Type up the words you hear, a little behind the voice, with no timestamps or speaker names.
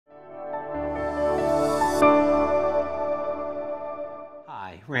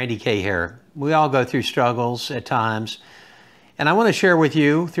Randy Kay here. We all go through struggles at times, and I want to share with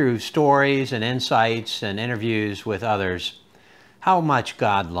you through stories and insights and interviews with others how much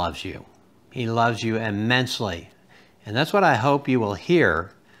God loves you. He loves you immensely, and that's what I hope you will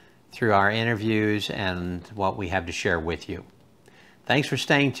hear through our interviews and what we have to share with you. Thanks for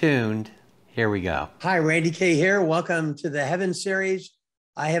staying tuned. Here we go. Hi, Randy Kay here. Welcome to the Heaven series.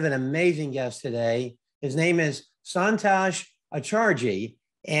 I have an amazing guest today. His name is Santosh Acharji,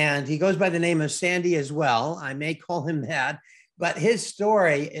 and he goes by the name of Sandy as well. I may call him that, but his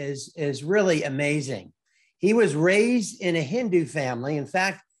story is really amazing. He was raised in a Hindu family. In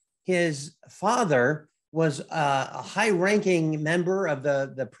fact, his father was a high-ranking member of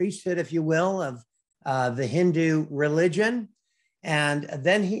the priesthood, if you will, of the Hindu religion. And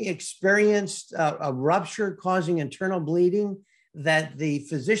then he experienced a rupture causing internal bleeding that the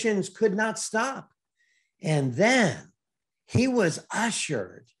physicians could not stop. And then he was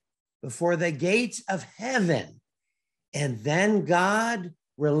ushered before the gates of heaven. And then God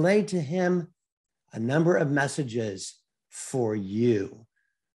relayed to him a number of messages for you.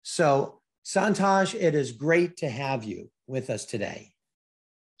 So, Santosh, it is great to have you with us today.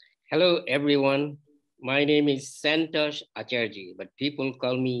 Hello, everyone. My name is Santosh Acharji, but people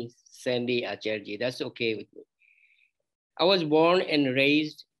call me Sandy Acharji. That's okay with me. I was born and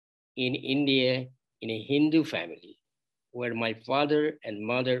raised in India in a Hindu family where my father and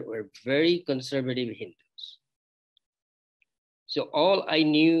mother were very conservative Hindus. So all I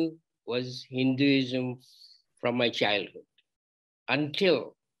knew was Hinduism from my childhood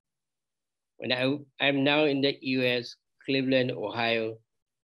until when I'm now in the US, Cleveland, Ohio.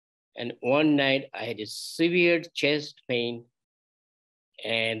 And one night I had a severe chest pain,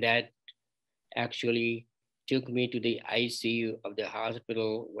 and that actually took me to the ICU of the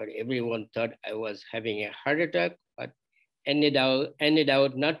hospital where everyone thought I was having a heart attack, but ended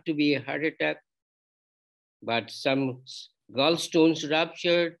out not to be a heart attack, but some gallstones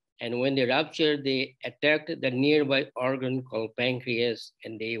ruptured. And when they ruptured, they attacked the nearby organ called pancreas,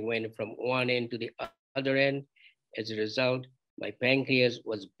 and they went from one end to the other end. As a result, my pancreas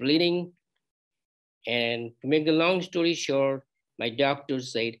was bleeding. And to make the long story short, my doctor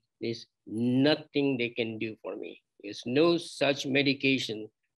said there's nothing they can do for me. There's no such medication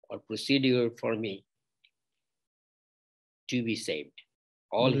or procedure for me to be saved.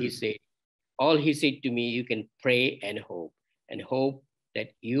 All he said to me, you can pray and hope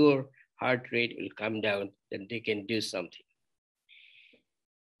that your heart rate will come down, that they can do something.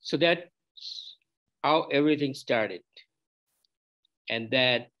 So that's how everything started. And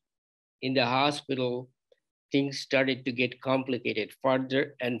that in the hospital, things started to get complicated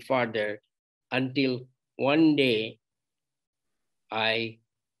further and further until one day I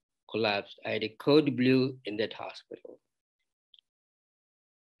collapsed. I had a code blue in that hospital.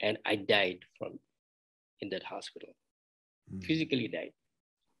 And I died in that hospital, physically died.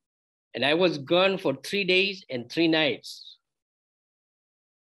 And I was gone for 3 days and 3 nights.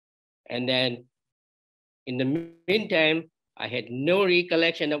 And then in the meantime, I had no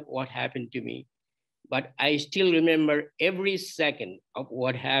recollection of what happened to me, but I still remember every second of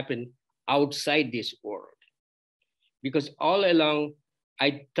what happened outside this world. Because all along,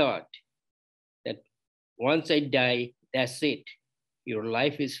 I thought that once I die, that's it. Your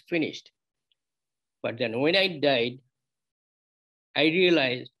life is finished. But then when I died, I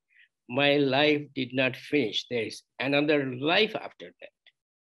realized my life did not finish. There is another life after that.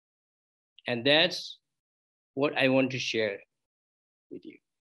 And that's what I want to share with you.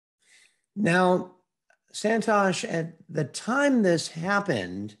 Now, Santosh, at the time this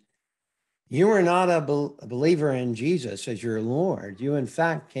happened, you were not a believer in Jesus as your Lord. You, in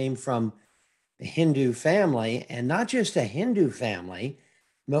fact, came from a Hindu family, and not just a Hindu family,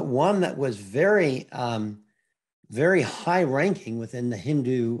 but one that was very, very high ranking within the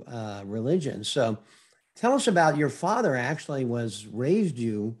Hindu religion. So tell us about your father actually raised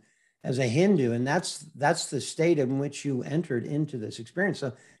you as a Hindu, and that's the state in which you entered into this experience.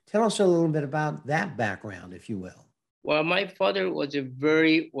 So tell us a little bit about that background, if you will. Well, my father was a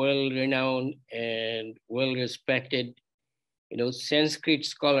very well-renowned and well-respected, Sanskrit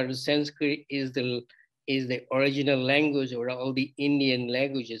scholar. Sanskrit is the original language where all the Indian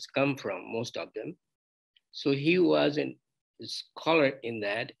languages come from, most of them. So he was a scholar in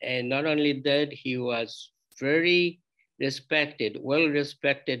that, and not only that, he was very respected, well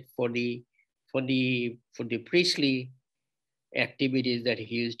respected for the priestly activities that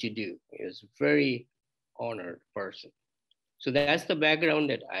he used to do. He was a very honored person. So that's the background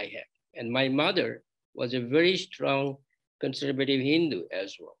that I have. And my mother was a very strong conservative Hindu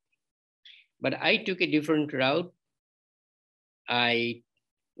as well. But I took a different route. I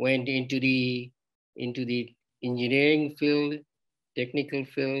went into the engineering field, technical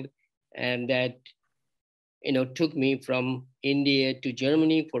field, and that took me from India to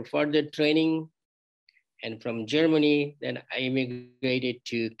Germany for further training. And from Germany, then I immigrated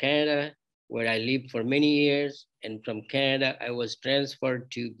to Canada, where I lived for many years. And from Canada, I was transferred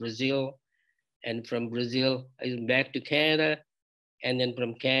to Brazil. And from Brazil, I went back to Canada. And then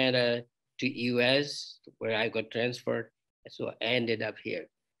from Canada to US, where I got transferred. So I ended up here.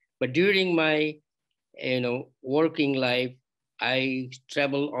 But during my working life, I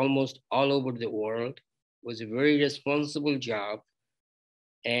traveled almost all over the world. It was a very responsible job,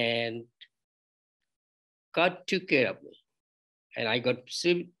 and God took care of me. And I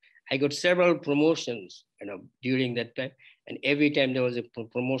got several promotions, during that time. And every time there was a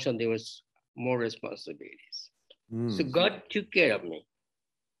promotion, there was more responsibilities. So God took care of me.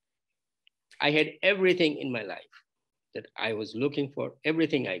 I had everything in my life that I was looking for,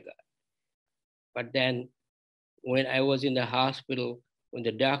 everything I got. But then when I was in the hospital, when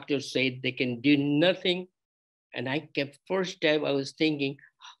the doctor said they can do nothing, and I kept, first time I was thinking,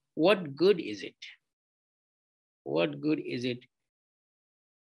 what good is it? What good is it?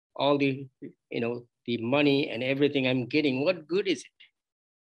 All the money and everything I'm getting, what good is it?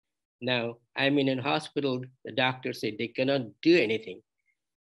 Now I'm in a hospital, the doctor said they cannot do anything.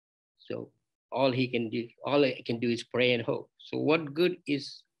 So all I can do is pray and hope. So what good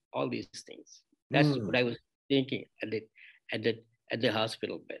is all these things? That's what I was thinking at the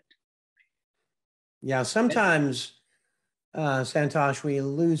hospital bed. Yeah, sometimes, Santosh, we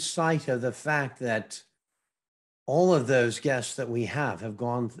lose sight of the fact that all of those guests that we have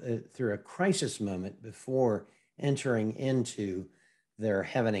gone through a crisis moment before entering into their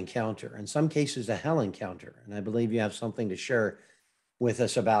heaven encounter, in some cases a hell encounter. And I believe you have something to share with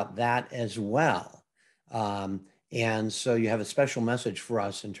us about that as well. And so you have a special message for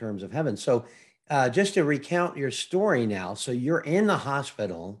us in terms of heaven. So just to recount your story now, so you're in the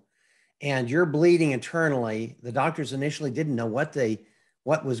hospital and you're bleeding internally. The doctors initially didn't know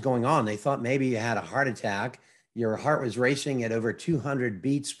what was going on. They thought maybe you had a heart attack. Your heart was racing at over 200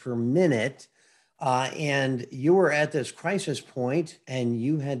 beats per minute. And you were at this crisis point and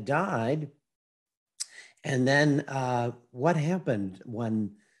you had died. And then what happened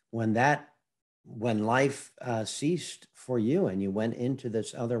when life ceased for you and you went into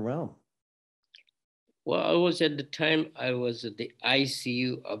this other realm? Well, I was at the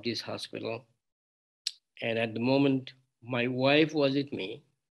ICU of this hospital. And at the moment, my wife was with me.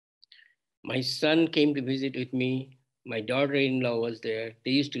 My son came to visit with me. My daughter-in-law was there.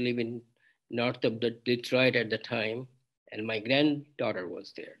 They used to live in north of Detroit at the time. And my granddaughter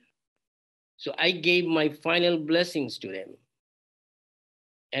was there. So I gave my final blessings to them.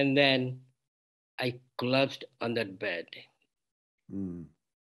 And then I collapsed on that bed.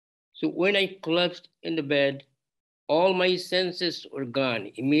 So when I collapsed in the bed, all my senses were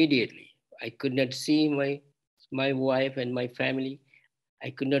gone immediately. I could not see my wife and my family. I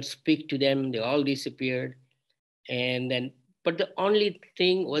could not speak to them. They all disappeared. But the only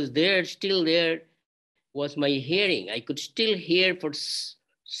thing was there, still there, was my hearing. I could still hear for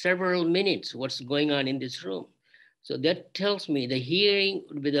several minutes what's going on in this room. So that tells me the hearing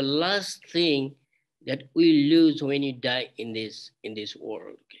would be the last thing that we lose when you die in this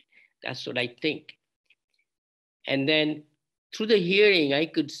world. Okay? That's what I think. And then through the hearing, I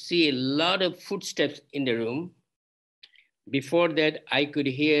could see a lot of footsteps in the room. Before that, I could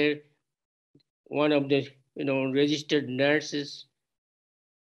hear one of the registered nurses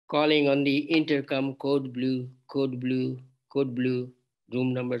calling on the intercom, code blue, code blue, code blue,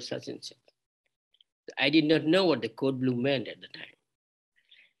 room number such and such. I did not know what the code blue meant at the time.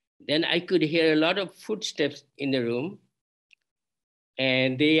 Then I could hear a lot of footsteps in the room,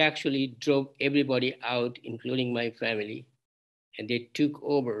 and they actually drove everybody out, including my family, and they took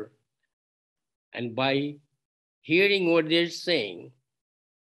over. And by hearing what they're saying,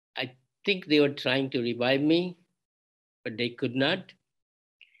 I think they were trying to revive me, but they could not.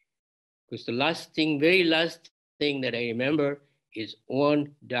 Because the very last thing that I remember is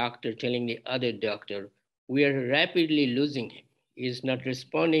one doctor telling the other doctor, we are rapidly losing him. He is not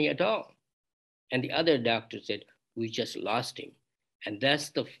responding at all. And the other doctor said, we just lost him. And that's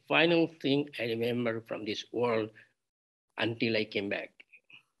the final thing I remember from this world until I came back.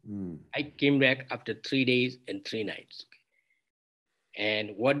 I came back after 3 days and 3 nights.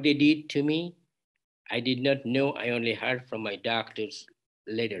 And what they did to me, I did not know. I only heard from my doctors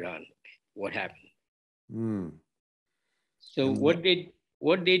later on what happened. So what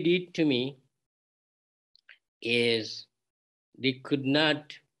they did to me is they could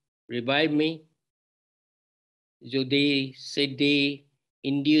not revive me. So they said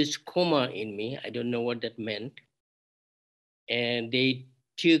induced coma in me. I don't know what that meant. And they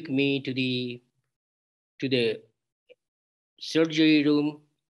took me to the surgery room.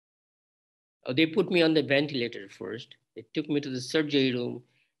 They put me on the ventilator first. They took me to the surgery room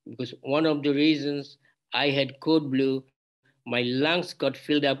because one of the reasons I had code blue, my lungs got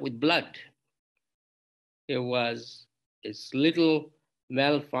filled up with blood. There was this little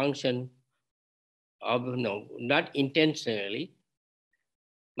malfunction of no, not intentionally,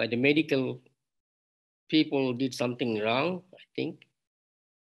 but the medical people did something wrong, I think.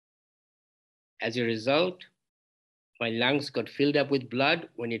 As a result, my lungs got filled up with blood.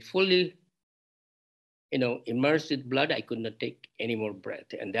 When it fully, immersed with blood, I could not take any more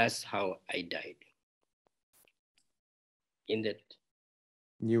breath. And that's how I died in that.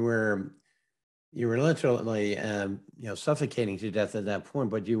 You were literally suffocating to death at that point,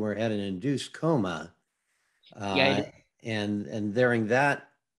 but you were at an induced coma, Yeah, uh, and during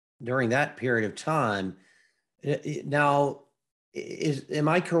that period of time. Now, am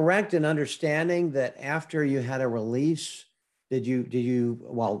I correct in understanding that after you had a release,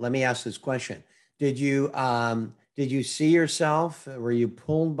 well, let me ask this question. Did you see yourself? Were you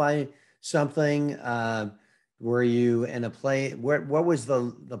pulled by something? Were you in a place what was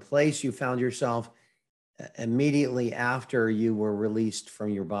the place you found yourself immediately after you were released from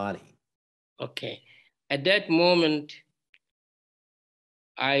your body? okay. At that moment,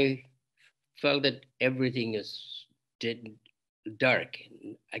 I felt that everything is dead, dark.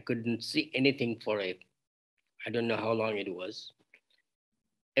 I couldn't see anything for I don't know how long it was.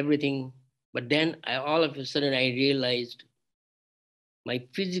 Everything, but then all of a sudden I realized my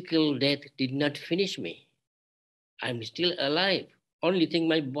physical death did not finish me. I'm still alive. Only thing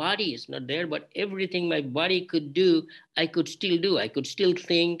my body is not there, but everything my body could do, I could still do. I could still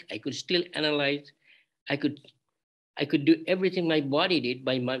think. I could still analyze. I could I could do everything my body did,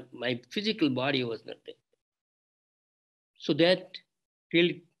 but my physical body was not there. So that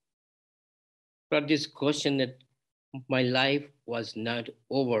really brought this question that my life was not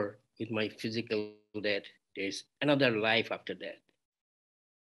over with my physical death. There's another life after that.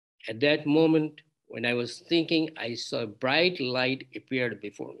 At that moment, when I was thinking, I saw a bright light appeared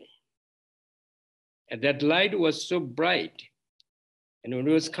before me. And that light was so bright, and when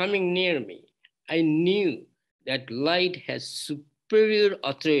it was coming near me, I knew that light has superior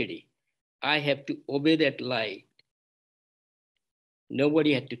authority. I have to obey that light.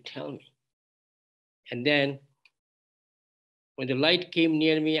 Nobody had to tell me. And then when the light came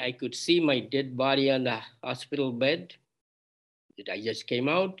near me, I could see my dead body on the hospital bed. I just came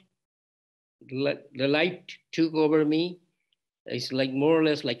out. The light took over me. It's like more or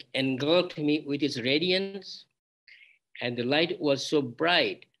less like engulfed me with its radiance. And the light was so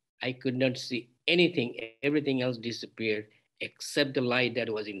bright, I could not see anything. Everything else disappeared except the light that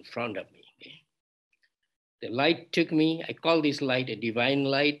was in front of me. Okay? The light took me, I call this light a divine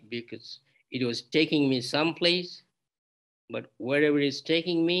light because it was taking me someplace, but wherever it's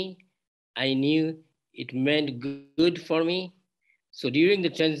taking me, I knew it meant good for me. So during the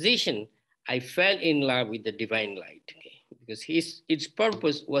transition, I fell in love with the divine light, okay? Because its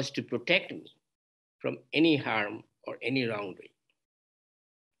purpose was to protect me from any harm or any wrongdoing.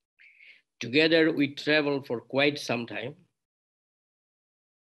 Together, we traveled for quite some time.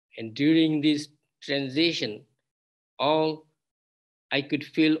 And during this transition, all I could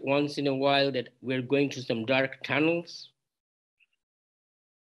feel once in a while that we're going through some dark tunnels.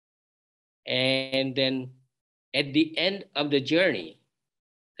 And then at the end of the journey,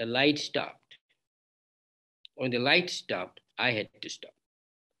 the light stopped. When the light stopped, I had to stop.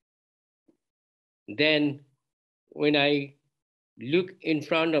 Then, when I looked in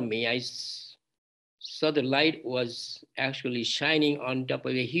front of me, I saw the light was actually shining on top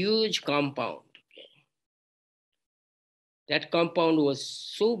of a huge compound. That compound was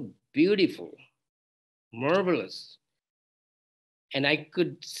so beautiful, marvelous, and I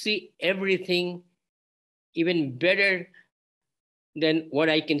could see everything even better than what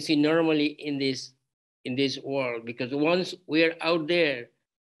I can see normally in this world. Because once we're out there,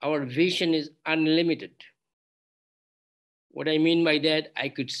 our vision is unlimited. What I mean by that, I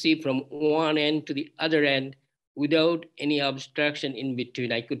could see from one end to the other end without any obstruction in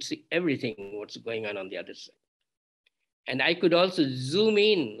between. I could see everything what's going on the other side. And I could also zoom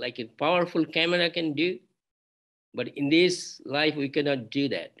in like a powerful camera can do. But in this life, we cannot do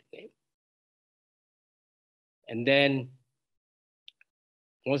that. Okay? And then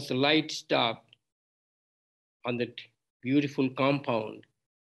once the light stopped on that beautiful compound,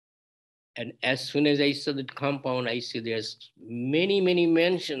 and as soon as I saw that compound, I see there's many, many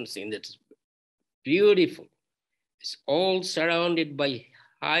mansions in that. Beautiful. It's all surrounded by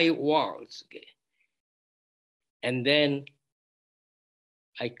high walls. Okay. And then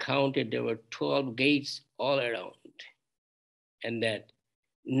I counted there were 12 gates all around, and that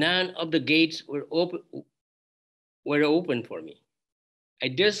none of the gates were open for me. I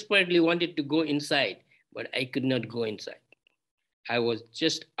desperately wanted to go inside, but I could not go inside. I was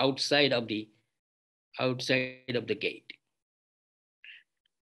just outside of the gate.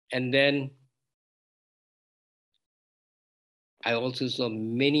 And then I also saw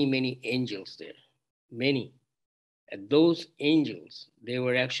many, many angels there. Many. And those angels, they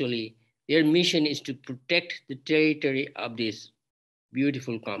were actually, their mission is to protect the territory of this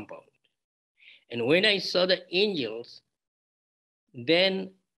beautiful compound. And when I saw the angels,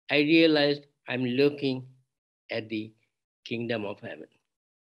 then I realized I'm looking at the kingdom of heaven.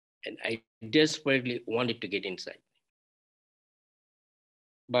 And I desperately wanted to get inside.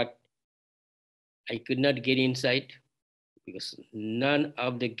 But I could not get inside because none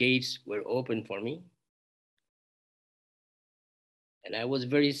of the gates were open for me. And I was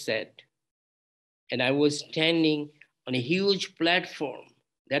very sad. And I was standing on a huge platform.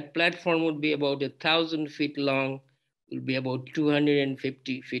 That platform would be about 1,000 feet long, would be about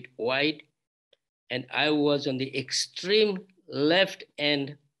 250 feet wide. And I was on the extreme left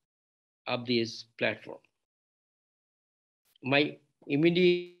end of this platform. My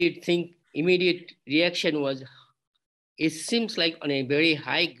immediate reaction was, it seems like on a very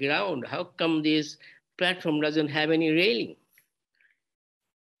high ground. How come this platform doesn't have any railing?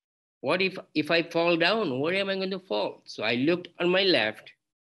 What if I fall down? Where am I going to fall? So I looked on my left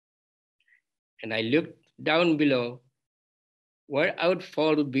and I looked down below. Where I would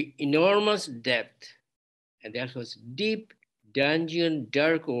fall would be enormous depth. And that was deep dungeon,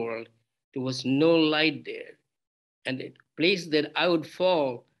 dark world. There was no light there. And the place that I would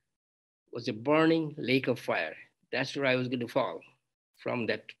fall was a burning lake of fire. That's where I was going to fall, from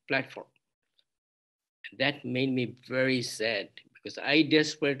that platform. And that made me very sad because I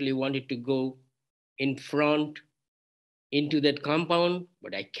desperately wanted to go in front into that compound,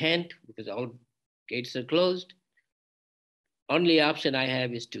 but I can't because all gates are closed. Only option I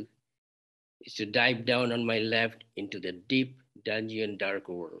have is to dive down on my left into the deep dungeon dark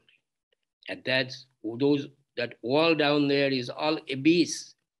world. And that wall down there is all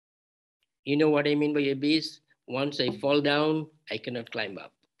abyss. You know what I mean by abyss? Once I fall down, I cannot climb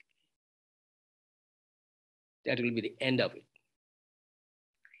up. That will be the end of it.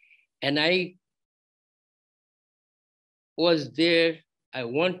 And I was there. I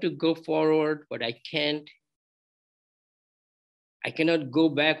want to go forward, but I can't. I cannot go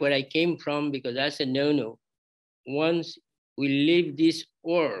back where I came from because that's a no-no. Once we leave this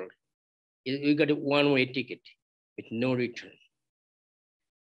world, we got a one-way ticket with no return.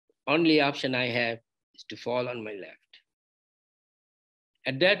 Only option I have is to fall on my left.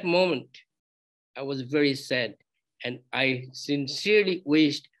 At that moment, I was very sad and I sincerely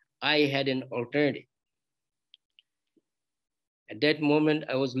wished I had an alternative. At that moment,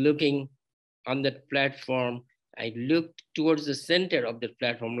 I was looking on that platform. I looked towards the center of the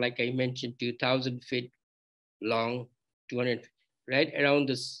platform, like I mentioned, 2,000 feet long, 200, right around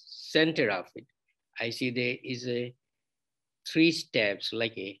the center of it. I see there is a 3 steps,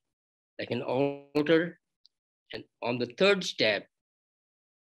 like an altar. And on the 3rd step,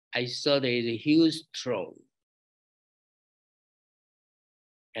 I saw there is a huge throne.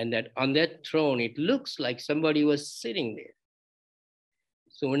 And that on that throne, it looks like somebody was sitting there.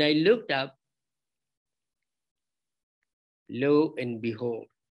 So when I looked up, lo and behold,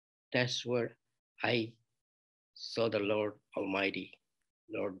 that's where I saw the Lord Almighty,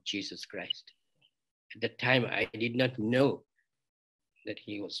 Lord Jesus Christ. At the time, I did not know that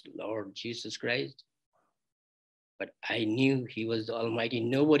he was Lord Jesus Christ, but I knew he was the Almighty.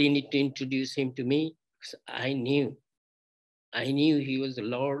 Nobody needed to introduce him to me because I knew he was the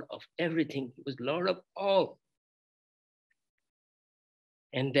Lord of everything. He was Lord of all.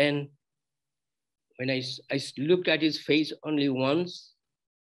 And then when I looked at his face only once,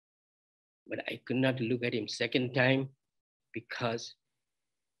 but I could not look at him second time because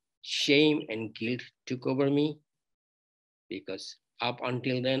shame and guilt took over me, because up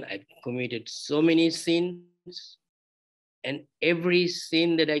until then I've committed so many sins, and every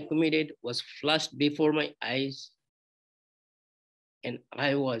sin that I committed was flashed before my eyes, and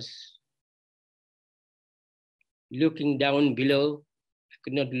I was looking down below. I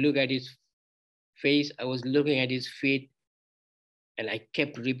could not look at his face. I was looking at his feet, and I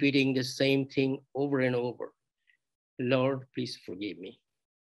kept repeating the same thing over and over. Lord, please forgive me.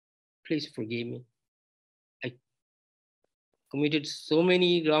 Please forgive me. I committed so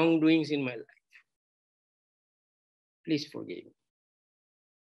many wrongdoings in my life. Please forgive me.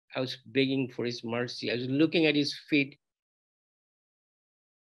 I was begging for his mercy. I was looking at his feet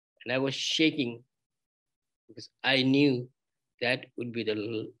and I was shaking because I knew that would be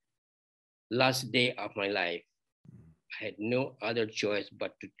the last day of my life. I had no other choice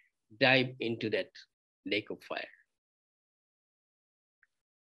but to dive into that lake of fire.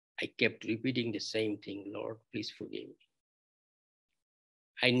 I kept repeating the same thing, Lord, please forgive me.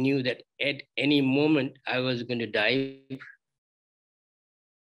 I knew that at any moment I was going to dive.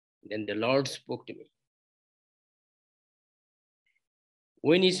 Then the Lord spoke to me.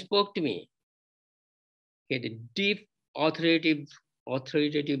 When he spoke to me, he had a deep,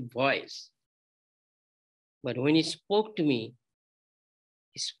 authoritative voice. But when he spoke to me,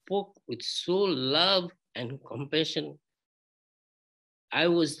 he spoke with so love and compassion. I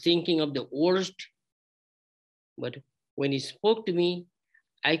was thinking of the worst, but when he spoke to me,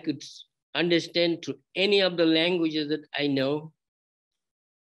 I could understand through any of the languages that I know.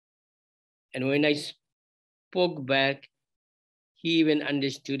 And when I spoke back, he even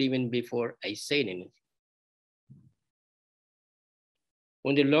understood even before I said anything.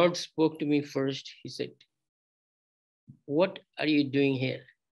 When the Lord spoke to me first, he said, "What are you doing here?"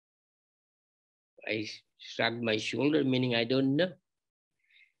 I shrugged my shoulder, meaning I don't know.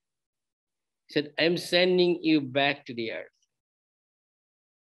 He said, "I'm sending you back to the earth.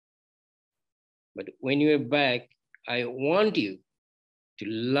 But when you're back, I want you to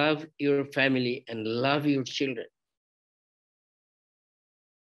love your family and love your children."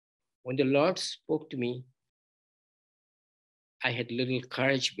 When the Lord spoke to me, I had little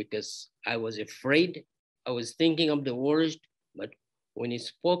courage because I was afraid. I was thinking of the worst, but when he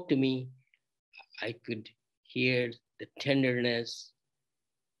spoke to me, I could hear the tenderness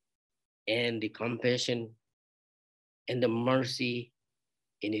and the compassion and the mercy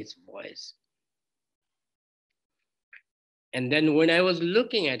in his voice. And then when I was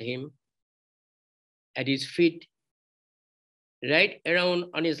looking at him, at his feet, right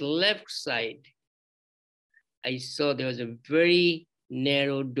around on his left side, I saw there was a very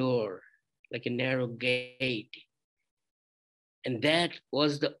narrow door, like a narrow gate. And that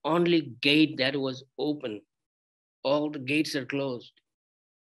was the only gate that was open. All the gates are closed.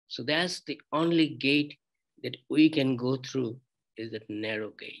 So that's the only gate that we can go through, is that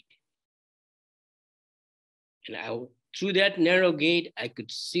narrow gate. And through that narrow gate, I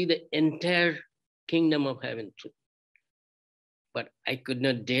could see the entire kingdom of heaven. But I could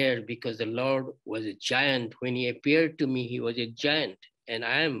not dare because the Lord was a giant. When he appeared to me, he was a giant. And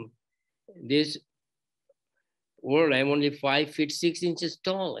I am this world, I'm only 5 feet 6 inches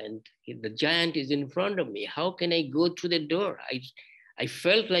tall, and the giant is in front of me. How can I go through the door? I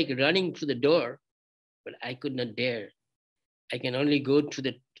felt like running through the door, but I could not dare. I can only go through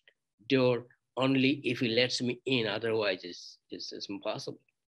the door only if he lets me in. Otherwise, it's impossible.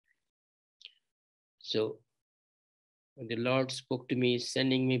 So when the Lord spoke to me,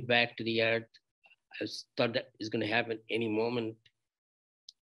 sending me back to the earth, I thought that is going to happen any moment.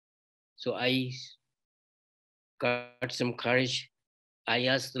 So I got some courage. I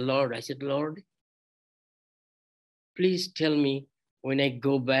asked the Lord, I said, "Lord, please tell me when I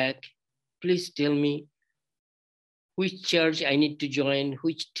go back, please tell me which church I need to join,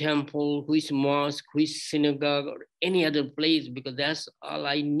 which temple, which mosque, which synagogue, or any other place, because that's all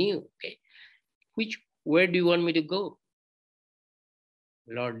I knew. Okay, where do you want me to go?"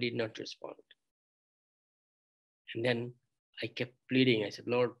 Lord did not respond. And then I kept pleading. I said,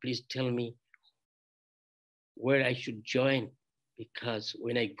 "Lord, please tell me where I should join, because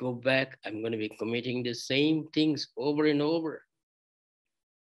when I go back, I'm going to be committing the same things over and over.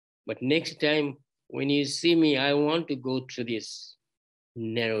 But next time when you see me, I want to go through this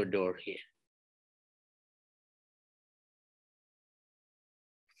narrow door here."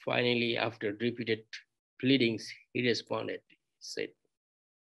 Finally, after repeated pleadings, he responded. He said,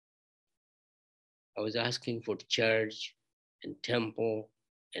 "I was asking for church and temple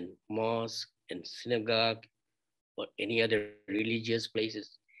and mosque and synagogue or any other religious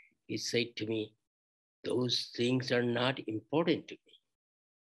places." He said to me, "Those things are not important to me."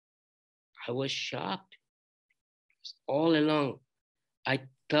 I was shocked. All along, I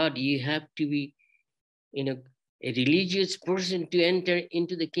thought you have to be a religious person to enter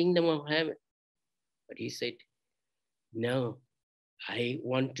into the kingdom of heaven. But he said, "No, I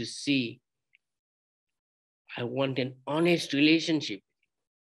want to see, I want an honest relationship.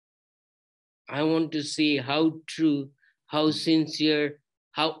 I want to see how true, how sincere,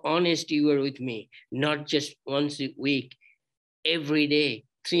 how honest you are with me, not just once a week, every day,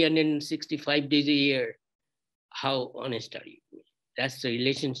 365 days a year. How honest are you with me?" That's the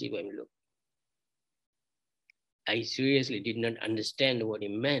relationship I'm looking. I seriously did not understand what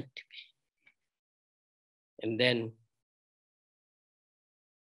it meant. And then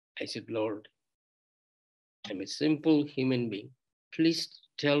I said, Lord, I'm a simple human being. Please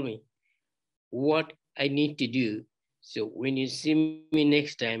tell me what I need to do so when you see me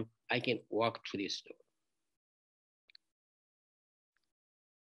next time, I can walk through this door.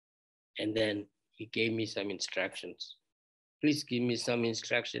 And then he gave me some instructions. Please give me some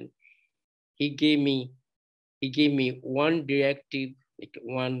instruction. He gave me one directive, like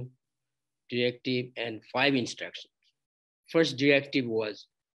one directive and 5 instructions. First directive was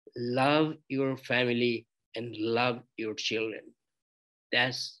love your family and love your children.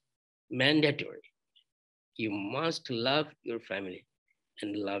 That's mandatory. You must love your family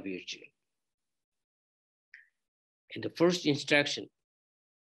and love your children. And the first instruction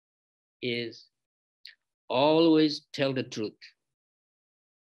is always tell the truth.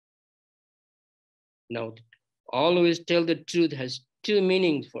 Now, always tell the truth has 2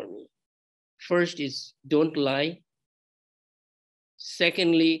 meanings for me. First is don't lie.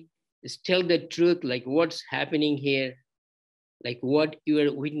 Secondly, is tell the truth, like what's happening here, like what you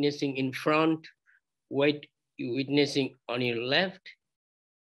are witnessing in front, what you're witnessing on your left.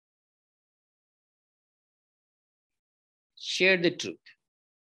 Share the truth.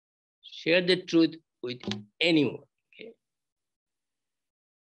 Share the truth with anyone. Okay.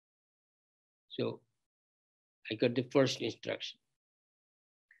 So I got the first instruction.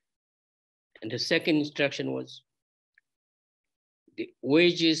 And the second instruction was the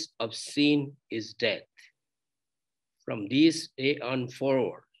wages of sin is death. From this day on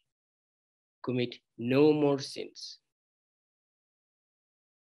forward, commit no more sins.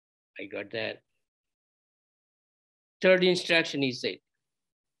 I got that. Third instruction, he said,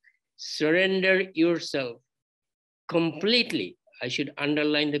 surrender yourself completely. I should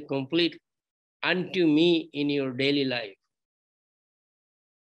underline the complete unto me in your daily life.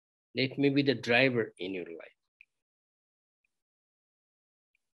 Let me be the driver in your life.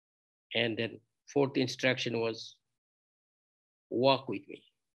 And then fourth instruction was walk with me.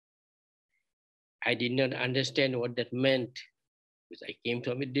 I did not understand what that meant because I came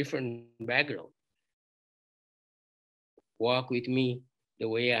from a different background. Walk with me, the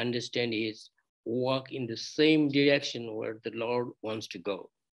way I understand is walk in the same direction where the Lord wants to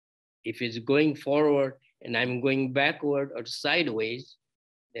go. If it's going forward and I'm going backward or sideways,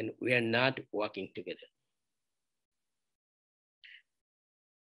 then we are not walking together.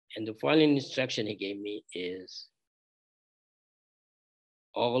 And the final instruction he gave me is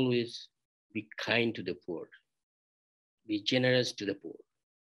always be kind to the poor, be generous to the poor.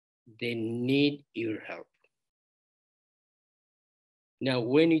 They need your help. Now,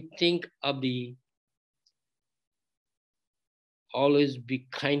 when you think of the always be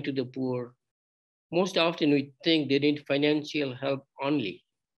kind to the poor, most often we think they need financial help only.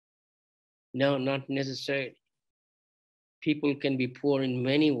 No, not necessarily. People can be poor in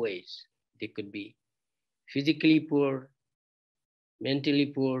many ways. They could be physically poor, mentally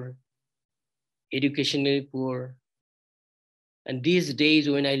poor, educationally poor. And these days,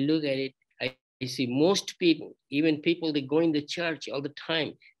 when I look at it, I see most people, even people that go in the church all the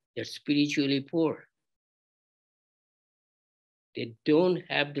time, they're spiritually poor. They don't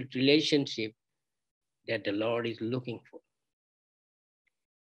have the relationship that the Lord is looking for.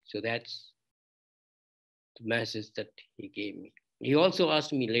 So that's the message that he gave me. He also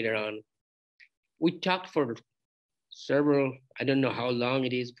asked me later on, we talked for several, I don't know how long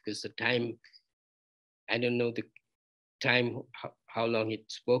it is because the time, I don't know the time, how long he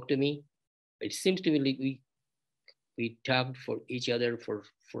spoke to me. It seems to me like we talked for each other for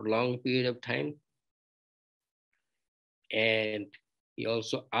a long period of time. And he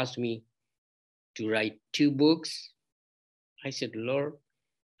also asked me to write 2 books. I said, Lord,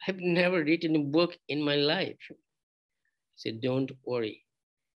 I've never written a book in my life. He said, don't worry.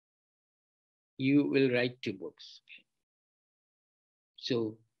 You will write 2 books.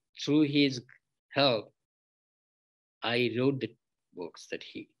 So through his help, I wrote the books that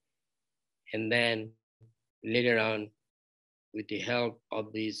and then later on, with the help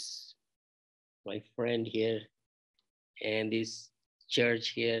of this, my friend here and this church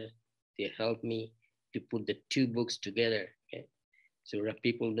here, they helped me to put the 2 books together. Okay? So that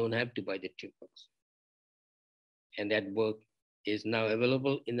people don't have to buy the 2 books. And that book is now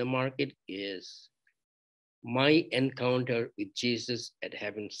available in the market, is My Encounter with Jesus at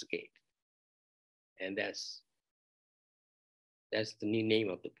Heaven's Gate. And that's the new name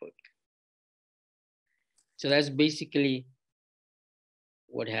of the book. So that's basically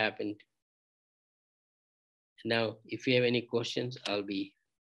what happened. Now, if you have any questions, I'll be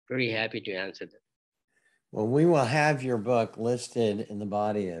very happy to answer them. Well, we will have your book listed in the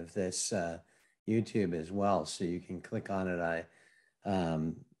body of this YouTube as well, so you can click on it.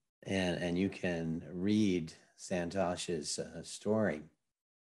 And you can read Santosh's story.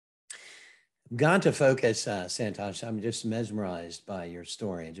 Gone to focus, Santosh. I'm just mesmerized by your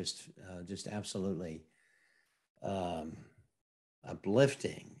story. Just absolutely um,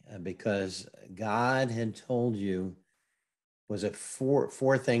 uplifting because God had told you, was it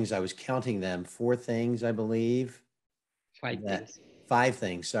four things? I was counting them. Four things, I believe. Five That things. five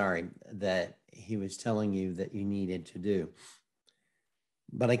things. Sorry, that He was telling you that you needed to do.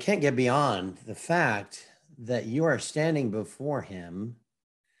 But I can't get beyond the fact that you are standing before Him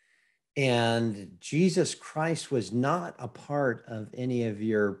and Jesus Christ was not a part of any of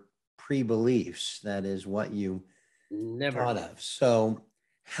your pre beliefs. That is what you Never. thought of. So,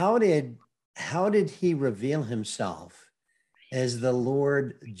 how did he reveal himself as the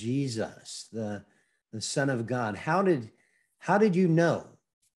Lord Jesus, the Son of God? How did you know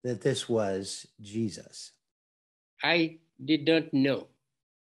that this was Jesus? I did not know.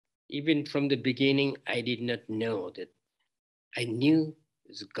 Even from the beginning, I did not know that. I knew it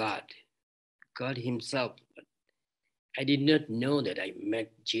was God, God Himself. But I did not know that I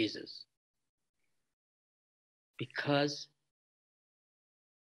met Jesus because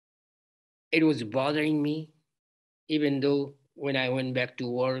it was bothering me. Even though when I went back to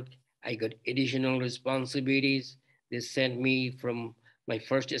work, I got additional responsibilities. They sent me from my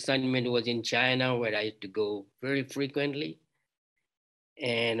first assignment was in China, where I had to go very frequently.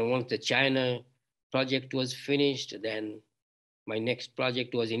 And once the China project was finished, then my next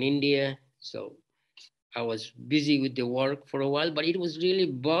project was in India. So I was busy with the work for a while, but it was really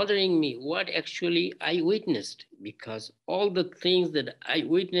bothering me what actually I witnessed, because all the things that I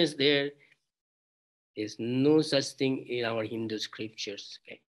witnessed there is no such thing in our Hindu scriptures.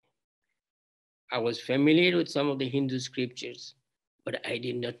 Okay? I was familiar with some of the Hindu scriptures, but I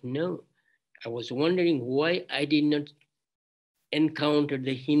did not know. I was wondering why I did not encounter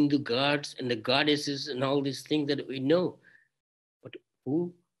the Hindu gods and the goddesses and all these things that we know. But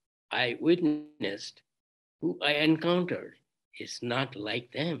who I witnessed, who I encountered, is not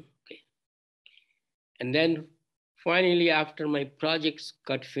like them. Okay. And then finally, after my projects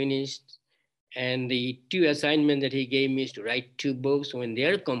got finished and the two assignments that he gave me is to write two books, when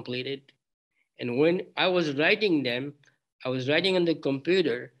they're completed, and when I was writing them, I was writing on the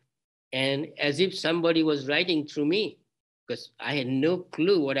computer and as if somebody was writing through me because I had no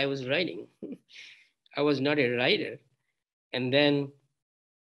clue what I was writing. I was not a writer. And then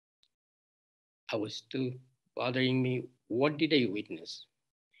I was still bothering me. What did I witness?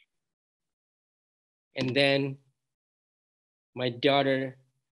 And then my daughter,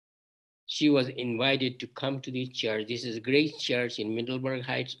 she was invited to come to this church. This is a great church in Middleburg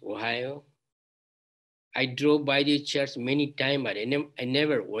Heights, Ohio. I drove by this church many times, but I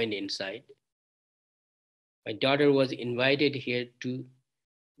never went inside. My daughter was invited here to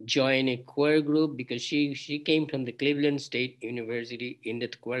join a choir group because she came from the Cleveland State University in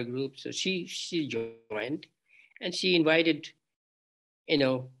that choir group. So she joined and she invited, you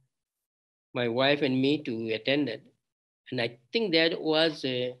know, my wife and me to attend it. And I think that was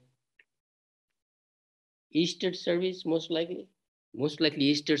a Easter service, most likely. Most likely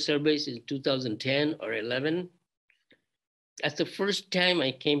Easter service in 2010 or 11. That's the first time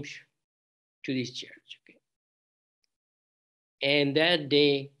I came to this church. Okay. And that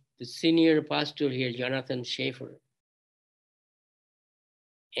day, the senior pastor here, Jonathan Schaefer,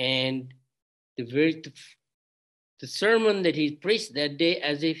 and the very the sermon that he preached that day,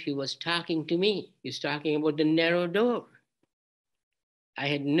 as if he was talking to me. He was talking about the narrow door. I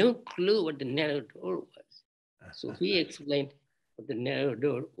had no clue what the narrow door was. So he explained what the narrow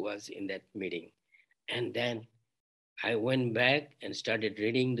door was in that meeting. And then I went back and started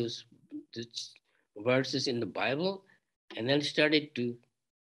reading those verses in the Bible, and then started to,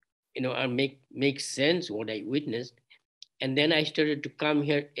 make sense what I witnessed. And then I started to come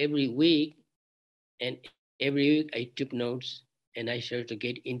here every week, and every week I took notes and I started to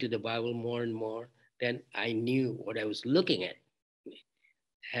get into the Bible more and more. Then I knew what I was looking at.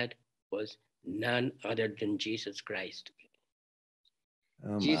 That was none other than Jesus Christ.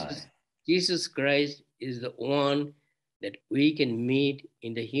 Oh Jesus, my. Jesus Christ is the one that we can meet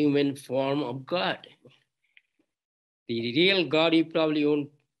in the human form of God. The real God, you probably won't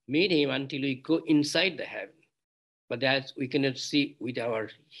meet him until we go inside the heaven. But that we cannot see with our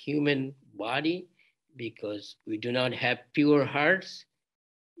human body because we do not have pure hearts.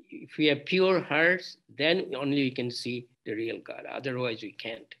 If we have pure hearts, then only we can see the real God. Otherwise, we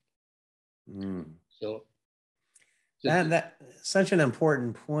can't. Mm. So, so That such an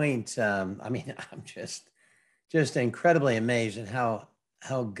important point. I mean, I'm just just incredibly amazed at how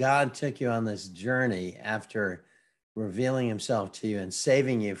God took you on this journey after revealing himself to you and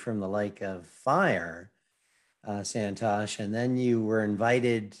saving you from the lake of fire, Santosh. And then you were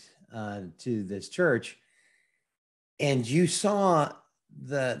invited to this church, and you saw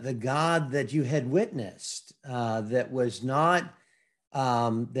the God that you had witnessed, that was not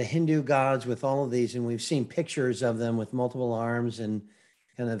the Hindu gods with all of these, and we've seen pictures of them with multiple arms and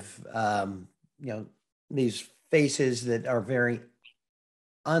kind of these faces that are very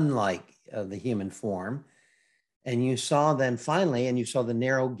unlike the human form. And you saw them finally, and you saw the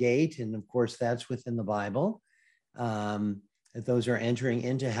narrow gate, and of course that's within the Bible. That those are entering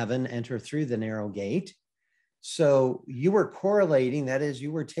into heaven enter through the narrow gate. So you were correlating, that is,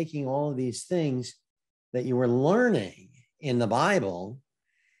 you were taking all of these things that you were learning in the Bible,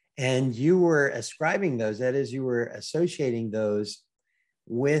 and you were ascribing those, that is, you were associating those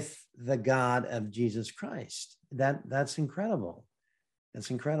with the God of Jesus Christ. That's incredible. That's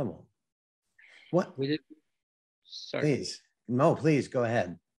incredible. What? Sorry. Please. No, please go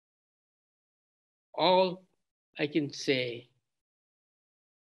ahead. All I can say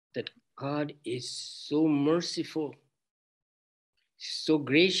that God is so merciful, so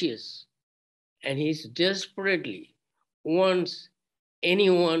gracious, and He's desperately wants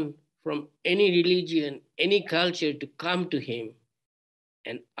anyone from any religion, any culture to come to Him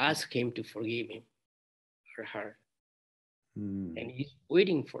and ask Him to forgive him or her. And He's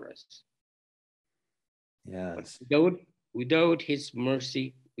waiting for us. Yes. But without His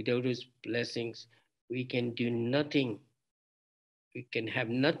mercy, without His blessings, we can do nothing. We can have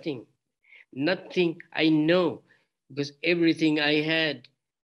nothing. Nothing I know, because everything I had,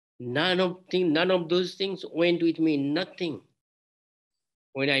 none of those things went with me. Nothing.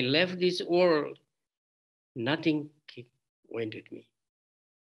 When I left this world, nothing went with me.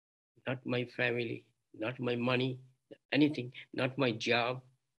 Not my family, not my money, anything, not my job,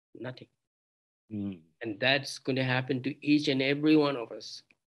 nothing. And that's going to happen to each and every one of us.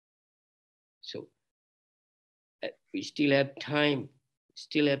 So we still have time,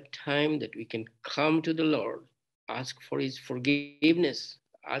 that we can come to the Lord, ask for His forgiveness,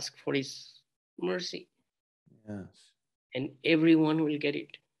 ask for His mercy. Yes. And everyone will get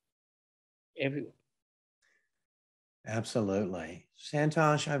it. Everyone. Absolutely.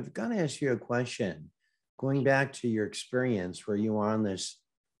 Santosh, I've got to ask you a question. Going back to your experience where you are on this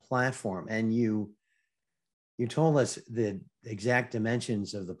platform, and you told us the exact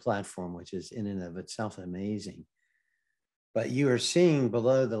dimensions of the platform, which is in and of itself amazing. But you are seeing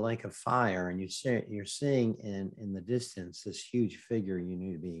below the lake of fire, and you're seeing in the distance this huge figure you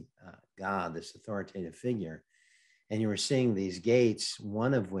knew to be God, this authoritative figure. And you were seeing these gates,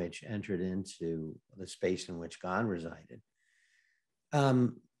 one of which entered into the space in which God resided.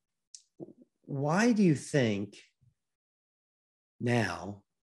 Why do you think now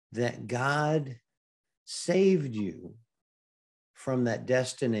that God saved you from that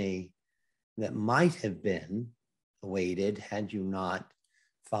destiny that might have been awaited had you not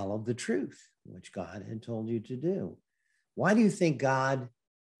followed the truth, which God had told you to do? Why do you think God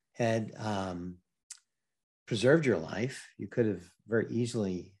had preserved your life? You could have very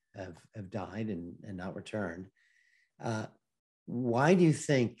easily have died and not returned. Why do you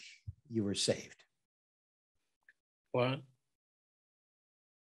think you were saved? Well,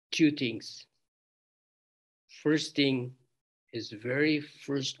 two things. First thing, His very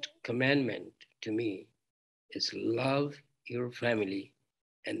first commandment to me is love your family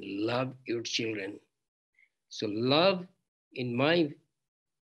and love your children. So love, in my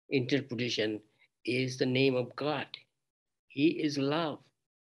interpretation, is the name of God. He is love.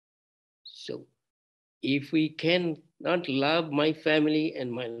 So if we cannot love my family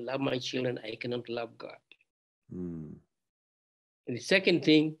and love my children, I cannot love God. And the second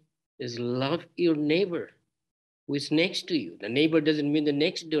thing is love your neighbor who is next to you. The neighbor doesn't mean the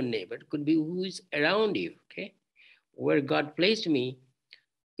next door neighbor. It could be who is around you, okay? Where God placed me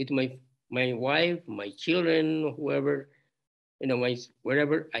with my wife, my children, whoever,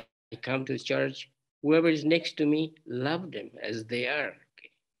 wherever I come to church, whoever is next to me, love them as they are.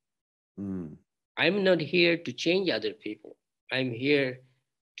 Okay? I'm not here to change other people. I'm here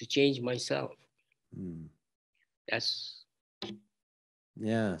to change myself. That's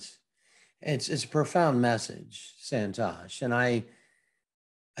Yes. It's a profound message, Santosh. And I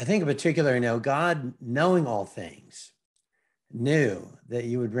think in particular, God, knowing all things, knew that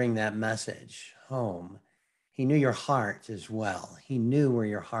you would bring that message home. He knew your heart as well. He knew where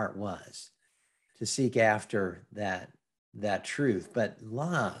your heart was to seek after that truth. But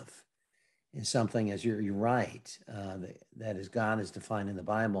love is something, as you're right, that is God is defined in the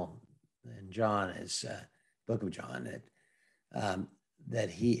Bible, and John is book of John, that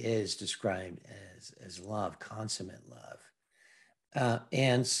he is described as love, consummate love.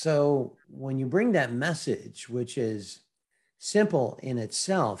 And so when you bring that message, which is simple in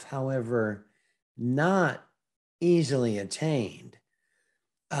itself, however, not easily attained,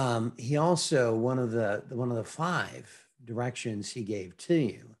 he also one of the five directions he gave to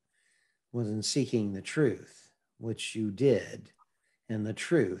you was in seeking the truth, which you did, and the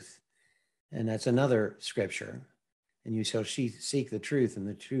truth, and that's another scripture. And you shall seek the truth, and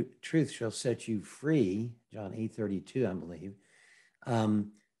the truth shall set you free. John 8:32, I believe.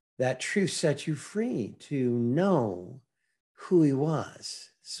 That truth sets you free to know who he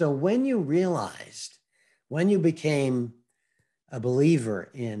was. So when you realized, when you became a believer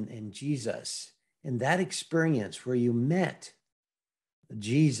in Jesus, in that experience where you met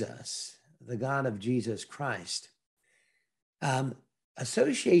Jesus, the God of Jesus Christ,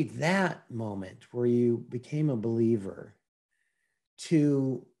 associate that moment where you became a believer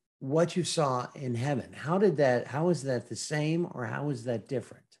to what you saw in heaven. How is that the same, or how is that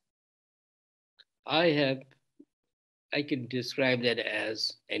different? I could describe that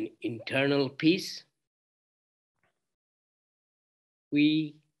as an internal peace.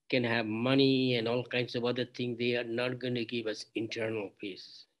 We can have money and all kinds of other things. They are not going to give us internal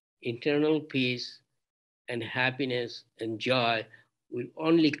peace. Internal peace and happiness and joy will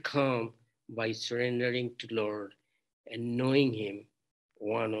only come by surrendering to Lord and knowing him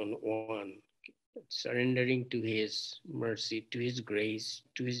one on one, surrendering to his mercy, to his grace,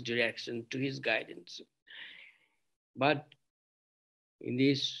 to his direction, to his guidance. But in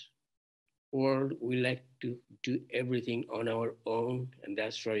this world, we like to do everything on our own, and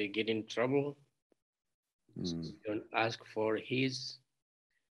that's why you get in trouble. So Mm. you don't ask for his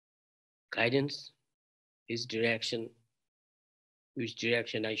guidance, his direction, which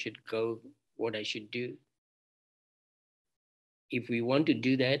direction I should go, what I should do. If we want to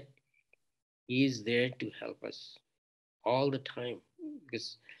do that, he is there to help us all the time.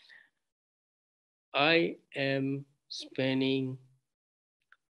 Because I am spending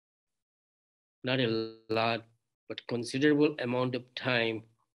not a lot, but considerable amount of time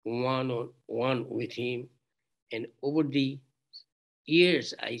one on one with him. And over the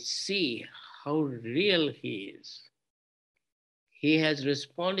years, I see how real he is. He has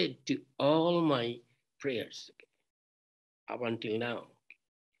responded to all my prayers up until now.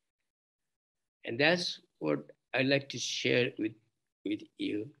 And that's what I like to share with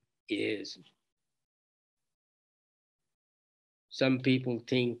you is some people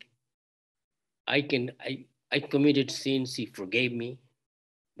think I committed sins, he forgave me,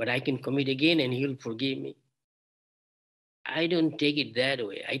 but I can commit again and he'll forgive me. I don't take it that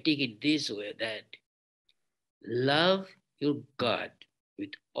way. I take it this way that love your God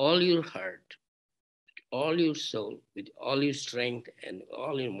with all your heart, all your soul, with all your strength and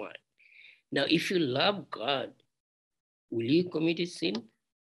all your mind. Now, if you love God, will you commit a sin?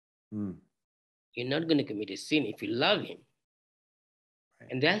 Mm. You're not going to commit a sin if you love him.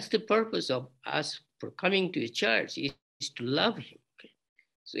 Right. And that's the purpose of us for coming to a church is to love him. Okay?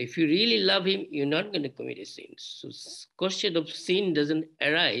 So if you really love him, you're not going to commit a sin. So question of sin doesn't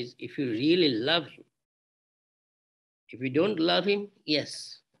arise if you really love him. If you don't love him,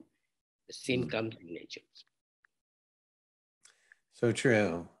 yes, the sin Mm. comes in nature. So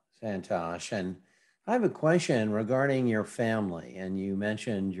true, Santosh. And I have a question regarding your family. And you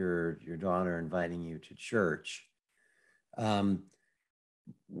mentioned your daughter inviting you to church. Um,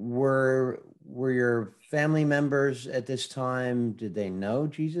 were your family members at this time? Did they know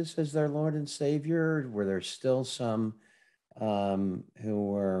Jesus as their Lord and Savior? Were there still some who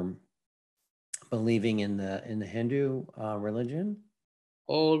were believing in the Hindu religion?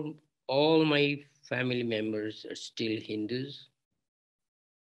 All, all my family members are still Hindus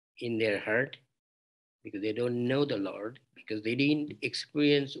in their heart because they don't know the Lord, because they didn't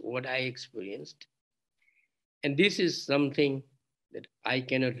experience what I experienced. And this is something that I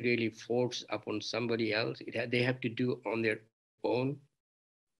cannot really force upon somebody else. They have to do on their own.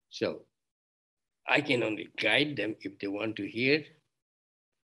 So I can only guide them if they want to hear.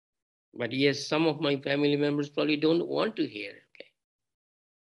 But yes, some of my family members probably don't want to hear. Okay.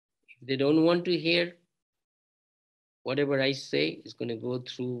 If they don't want to hear, whatever I say is going to go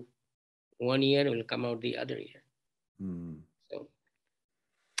through one ear and will come out the other ear. Mm. So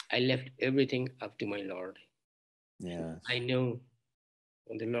I left everything up to my Lord. And I Yes. know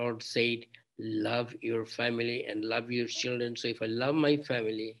when the Lord said, love your family and love your children. So if I love my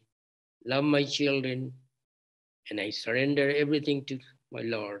family, love my children, and I surrender everything to my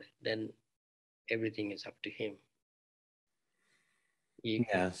Lord, then everything is up to Him. He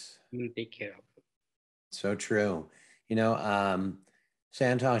Yes. will take care of it. So true. You know,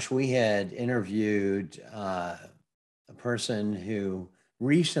 Santosh, we had interviewed a person who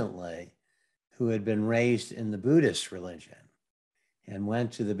recently who had been raised in the Buddhist religion and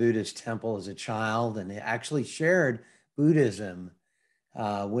went to the Buddhist temple as a child and actually shared Buddhism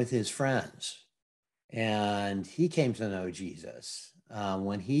with his friends. And he came to know Jesus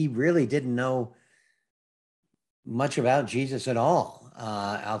when he really didn't know much about Jesus at all,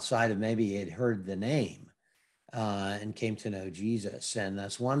 outside of maybe he had heard the name and came to know Jesus. And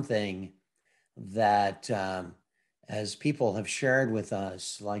that's one thing that, as people have shared with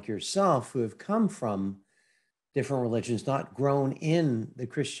us, like yourself, who have come from different religions, not grown in the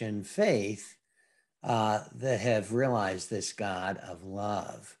Christian faith, that have realized this God of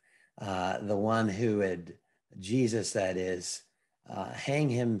love, the one who had, Jesus, that is,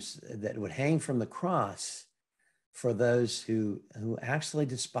 that would hang from the cross for those who actually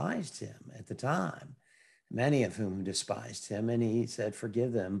despised him at the time, many of whom despised him. And he said,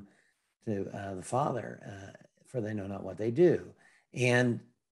 forgive them to the Father, for they know not what they do. And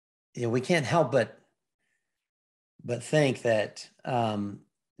you know, we can't help but think that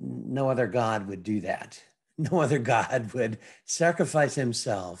no other God would do that. No other God would sacrifice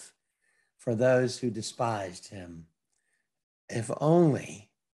himself for those who despised him, if only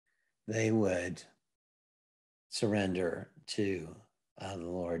they would surrender to the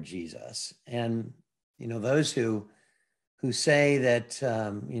Lord Jesus. And you know, those who say that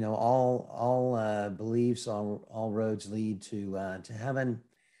you know, all beliefs, all roads lead to heaven,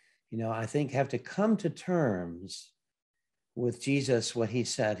 you know, I think have to come to terms with Jesus, what he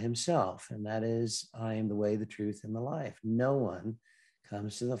said himself, and that is, I am the way, the truth, and the life. No one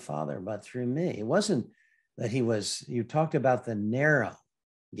comes to the Father but through me. It wasn't that he was, you talked about the narrow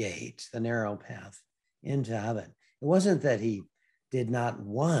gate, the narrow path into heaven. It wasn't that he did not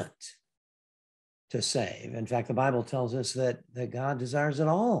want to save. In fact, the Bible tells us that God desires that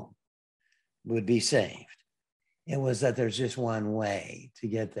all would be saved. It was that there's just one way to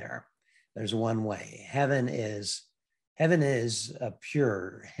get there. There's one way. Heaven is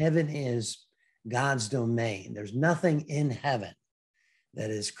pure. Heaven is God's domain. There's nothing in heaven that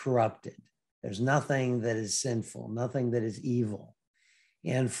is corrupted. There's nothing that is sinful, nothing that is evil.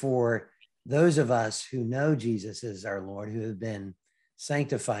 And for those of us who know Jesus as our Lord, who have been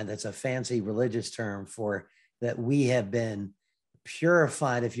sanctified, that's a fancy religious term for that we have been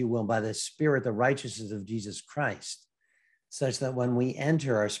purified, if you will, by the Spirit, the righteousness of Jesus Christ, such that when we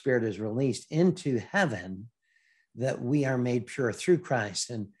enter, our spirit is released into heaven, that we are made pure through Christ.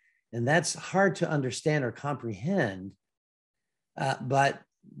 And that's hard to understand or comprehend, but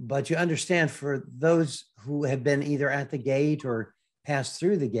you understand, for those who have been either at the gate or passed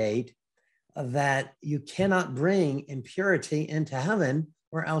through the gate, that you cannot bring impurity into heaven,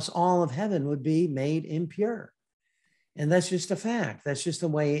 or else all of heaven would be made impure. And that's just a fact. That's just the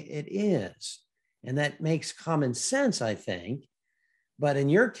way it is. And that makes common sense, I think. But in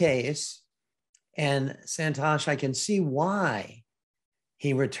your case, and Santosh, I can see why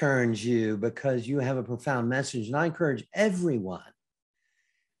he returns you, because you have a profound message. And I encourage everyone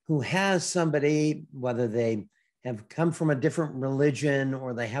who has somebody, whether they have come from a different religion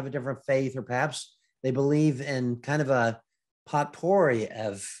or they have a different faith, or perhaps they believe in kind of a potpourri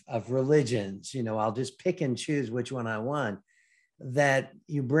of religions, you know, I'll just pick and choose which one I want, that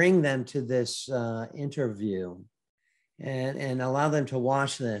you bring them to this interview and allow them to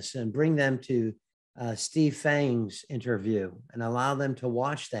watch this, and bring them to Steve Fang's interview and allow them to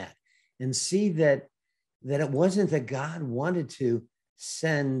watch that and see that it wasn't that God wanted to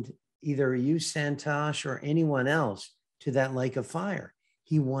send either you, Santosh, or anyone else to that lake of fire.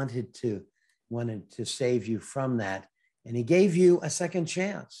 He wanted to save you from that. And he gave you a second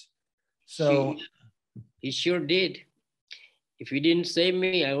chance. So he sure did. If he didn't save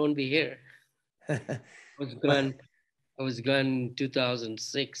me, I won't be here. I was gone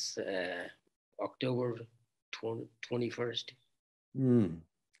 2006, October 21st. I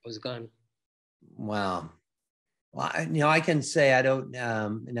was gone. Wow. Well, you know, I can say I don't.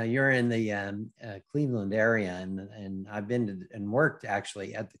 You know, you're in the Cleveland area, and I've been to, and worked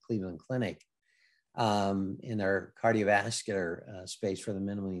actually at the Cleveland Clinic in their cardiovascular space for the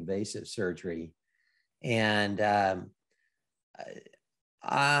minimally invasive surgery, and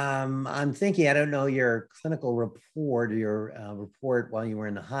I'm thinking, I don't know your clinical report or your report while you were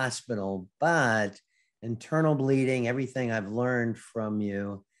in the hospital, but internal bleeding, everything I've learned from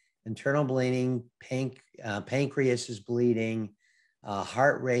you. Internal bleeding, pancreas is bleeding,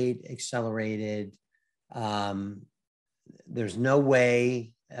 heart rate accelerated. There's no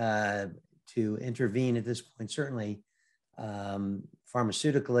way to intervene at this point, certainly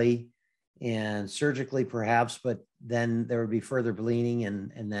pharmaceutically. and surgically perhaps, but then there would be further bleeding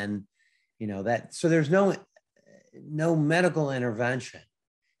and then, that, so there's no medical intervention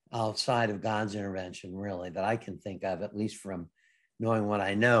outside of God's intervention, really, that I can think of, at least from knowing what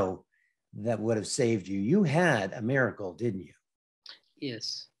I know, that would have saved you. You had a miracle, didn't you?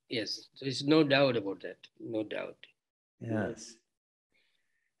 Yes, yes. There's no doubt about that. No doubt. Yes.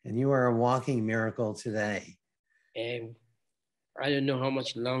 And you are a walking miracle today. And I don't know how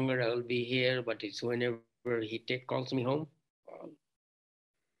much longer I'll be here, but it's whenever he calls me home,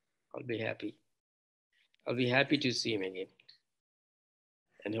 I'll be happy. I'll be happy to see him again.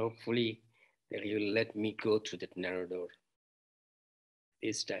 And hopefully that he will let me go through that narrow door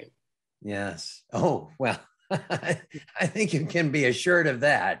this time. Yes. Oh, well, I think you can be assured of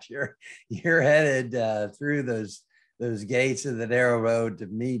that. You're headed through those gates of the narrow road to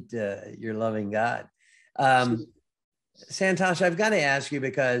meet your loving God. Santosh, I've got to ask you,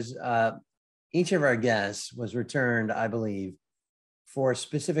 because each of our guests was returned, I believe, for a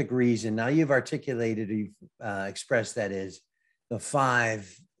specific reason. Now you've articulated, you've expressed, that is, the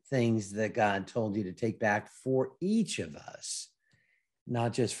 5 things that God told you to take back for each of us,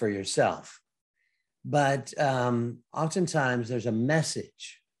 not just for yourself. But oftentimes there's a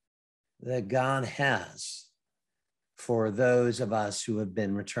message that God has for those of us who have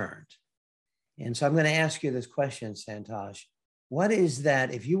been returned. And so I'm going to ask you this question, Santosh. What is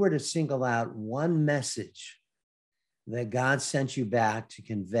that, if you were to single out one message that God sent you back to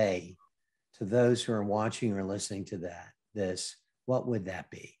convey to those who are watching or listening to this, what would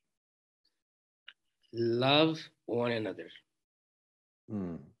that be? Love one another.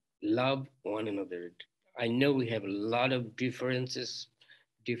 Love one another. I know we have a lot of differences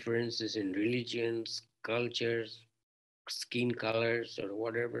in religions, cultures, skin colors, or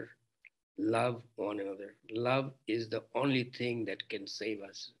whatever. Love one another. Love is the only thing that can save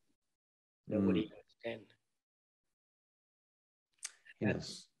us. Nobody else can.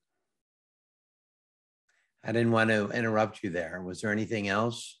 Yes. I didn't want to interrupt you there. Was there anything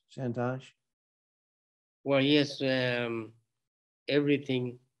else, Santosh? Well, yes,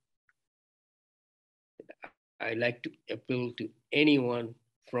 everything. I like to appeal to anyone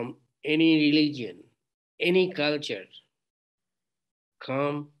from any religion, any culture.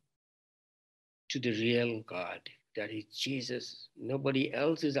 Come to the real God, that is Jesus. Nobody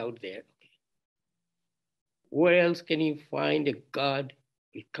else is out there. Where else can you find a God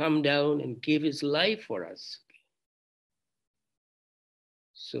who come down and give his life for us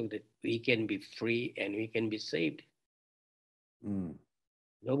so that we can be free and we can be saved?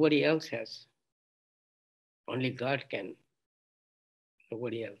 Nobody else has. Only God can.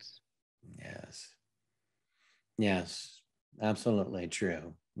 Nobody else. Yes, absolutely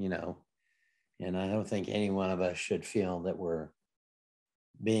true. And I don't think any one of us should feel that we're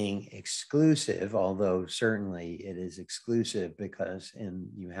being exclusive, although certainly it is exclusive, because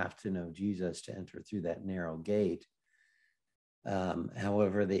you have to know Jesus to enter through that narrow gate.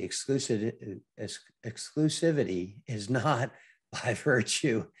 However, the exclusivity is not by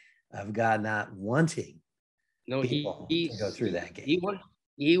virtue of God not wanting people to go through that gate.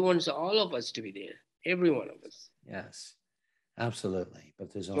 He wants all of us to be there, every one of us. Yes, absolutely.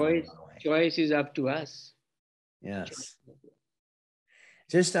 But there's only one way. Choice is up to us. Yes.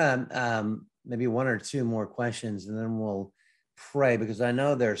 Just maybe 1 or 2 more questions, and then we'll pray, because I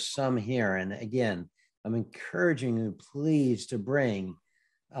know there's some here. And again, I'm encouraging you, please, to bring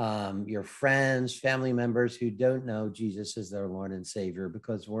your friends, family members who don't know Jesus as their Lord and Savior,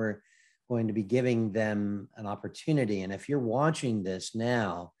 because we're going to be giving them an opportunity. And if you're watching this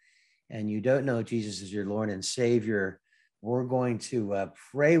now and you don't know Jesus as your Lord and Savior, we're going to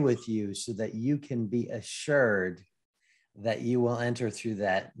pray with you so that you can be assured that you will enter through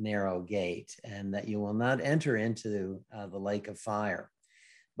that narrow gate and that you will not enter into the lake of fire.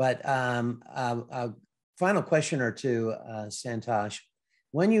 But a final question or two, Santosh.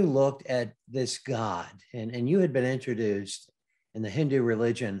 When you looked at this God, and you had been introduced in the Hindu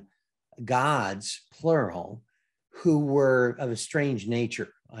religion, gods, plural, who were of a strange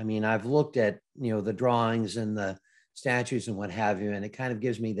nature. I mean, I've looked at, the drawings and the statues and what have you, and it kind of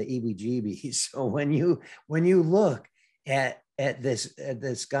gives me the EBGBs. So when you look at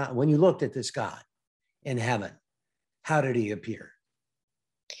this God, when you looked at this God in heaven, how did he appear?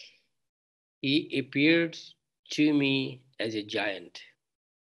 He appeared to me as a giant.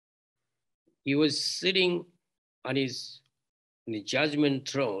 He was sitting on the judgment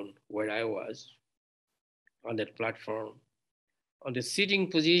throne where I was, on that platform. On the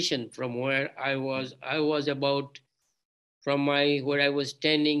sitting position from where I was about, from where I was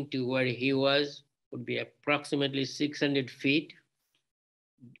standing to where he was, would be approximately 600 feet.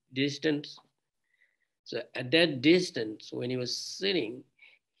 distance. So at that distance, when he was sitting,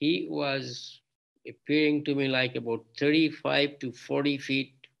 he was appearing to me like about 35 to 40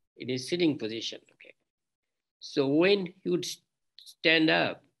 feet in his sitting position. Okay. So when he would stand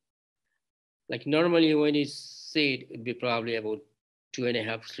up, like normally when he sit, it'd be probably about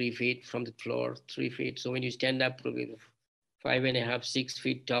 2.5, 3 feet from the floor, 3 feet. So when you stand up, probably 5.5, 6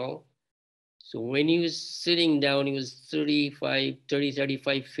 feet tall. So when he was sitting down, he was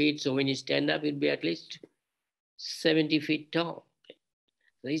 35 feet. So when you stand up, it'd be at least 70 feet tall.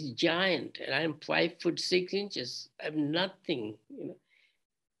 So he's giant, and I'm 5'6". I'm nothing, you know.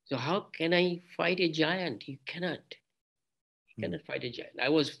 So how can I fight a giant? You cannot. You cannot fight a giant.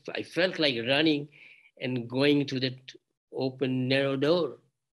 I felt like running and going to that open narrow door.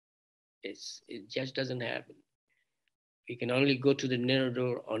 It just doesn't happen. We can only go to the narrow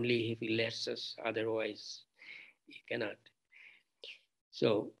door only if he lets us. Otherwise, he cannot.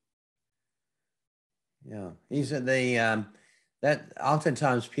 So Yeah, he said that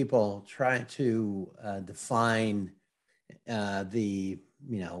oftentimes people try to define the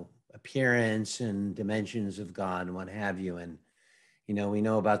appearance and dimensions of God and what have you, and we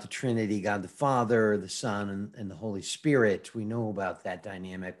know about the Trinity, God the Father, the Son, and the Holy Spirit. We know about that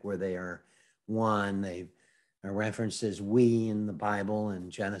dynamic where they are one. They are referenced as we in the Bible in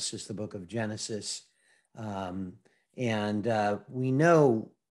Genesis, the book of Genesis, and we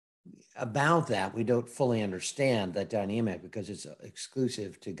know about that. We don't fully understand that dynamic because it's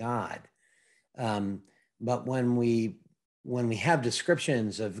exclusive to God. But when we have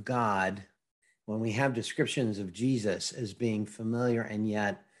descriptions of God, when we have descriptions of Jesus as being familiar and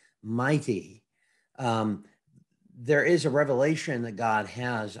yet mighty, there is a revelation that God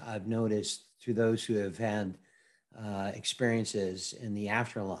has, I've noticed, to those who have had experiences in the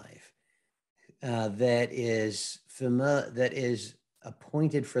afterlife that is familiar, that is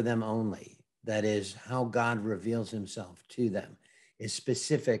appointed for them only. That is how God reveals himself to them, is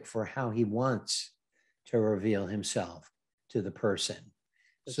specific for how he wants to reveal himself to the person.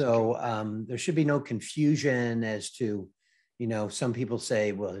 That's so there should be no confusion as to, some people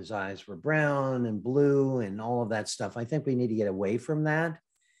say, well, his eyes were brown and blue and all of that stuff. I think we need to get away from that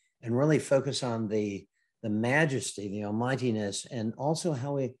and really focus on the majesty, the almightiness, and also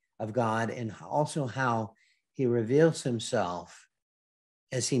of God, and also how he reveals himself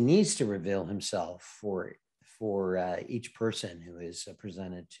as he needs to reveal himself for each person who is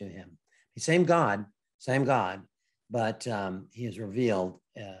presented to him. Same God, but he is revealed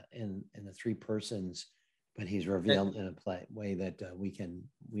in the three persons, but he's revealed in a way that we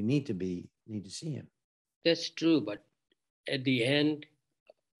need to see him. That's true, but at the end,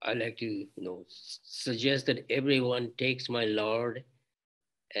 I like to suggest that everyone takes my Lord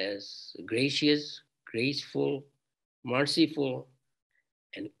as gracious, graceful, merciful,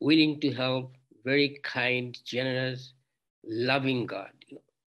 and willing to help, very kind, generous, loving God.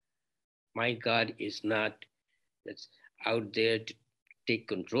 My God is not that's out there to take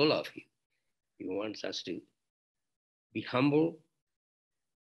control of you. He wants us to be humble,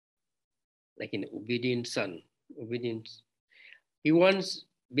 like an obedient son. Obedience. He wants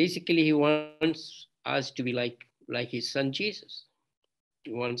us to be like his son Jesus.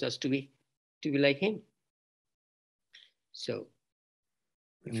 He wants us to be like him. So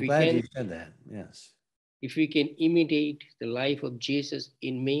I'm glad you said that. Yes. If we can imitate the life of Jesus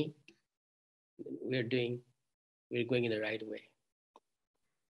in me, we're going in the right way.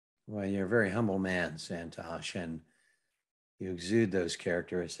 Well, you're a very humble man, Santosh, and you exude those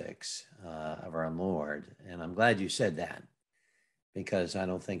characteristics of our Lord. And I'm glad you said that, because I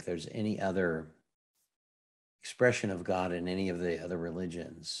don't think there's any other expression of God in any of the other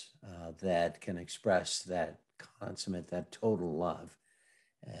religions that can express that consummate, that total love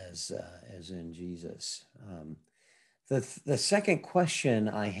as in Jesus. The second question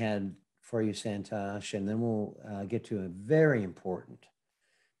I had for you, Santosh, and then we'll get to a very important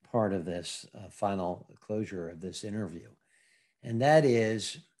part of this final closure of this interview. And that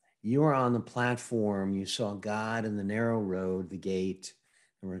is, you were on the platform, you saw God in the narrow road, the gate.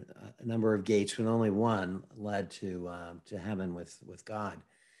 There were a number of gates, but only one led to heaven with God.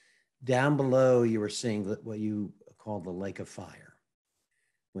 Down below, you were seeing what you called the lake of fire,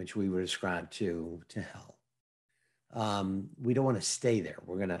 which we would ascribe to hell. We don't want to stay there.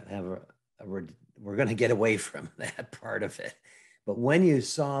 We're going to have we're going to get away from that part of it. But when you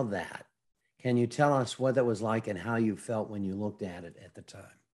saw that, can you tell us what that was like and how you felt when you looked at it at the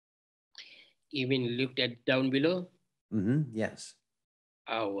time? You mean looked at down below? Mm-hmm. Yes.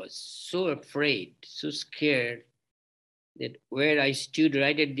 I was so afraid, so scared that where I stood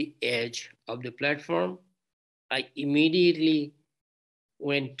right at the edge of the platform, I immediately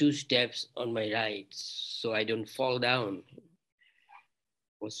went 2 steps on my right so I don't fall down. It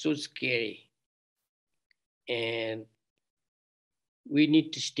was so scary. And we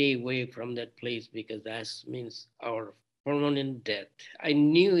need to stay away from that place because that means our permanent death. I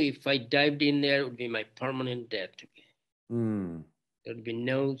knew if I dived in there, it would be my permanent death. Mm. There would be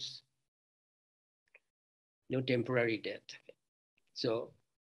no temporary death. So,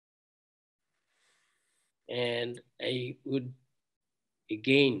 and I would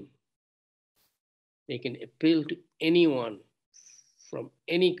again make an appeal to anyone from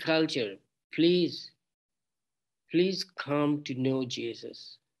any culture, please, please come to know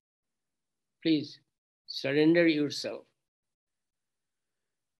Jesus. Please surrender yourself.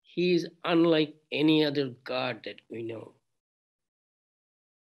 He is unlike any other God that we know.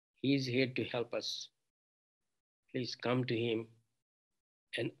 He is here to help us. Please come to Him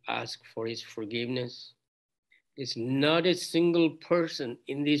and ask for His forgiveness. There's not a single person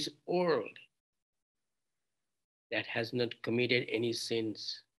in this world that has not committed any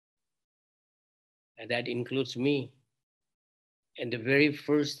sins. And that includes me. And the very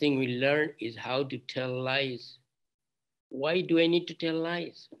first thing we learn is how to tell lies. Why do I need to tell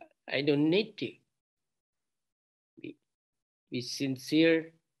lies? I don't need to. Be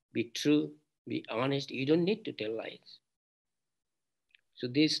sincere, be true, be honest. You don't need to tell lies. So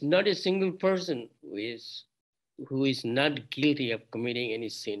there's not a single person who is not guilty of committing any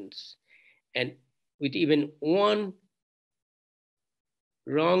sins. And with even one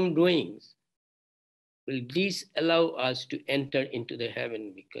wrongdoings, will this allow us to enter into the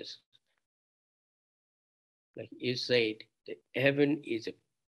heaven? Because, like you said, the heaven is a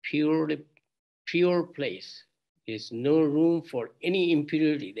pure place. There's no room for any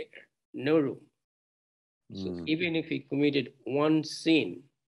impurity there. No room. So even if we committed one sin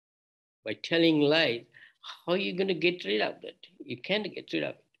by telling lies, how are you going to get rid of that? You can't get rid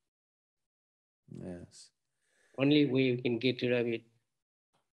of it. Yes. Only way we can get rid of it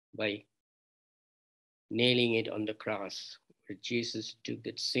by nailing it on the cross, where Jesus took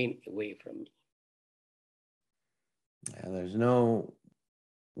that sin away from me. Yeah, there's no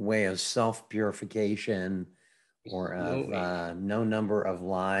way of self-purification or of no number of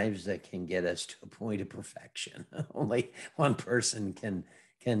lives that can get us to a point of perfection. Only one person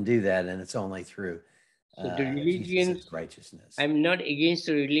can do that, and it's only through So the religions, Jesus' righteousness. I'm not against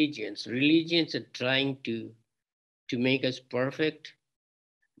the religions. Religions are trying to make us perfect,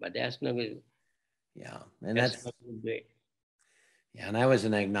 but that's not good. Yeah, and that's not good. Yeah, and I was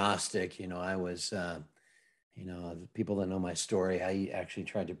an agnostic. I was, the people that know my story, I actually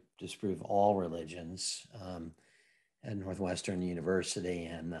tried to disprove all religions at Northwestern University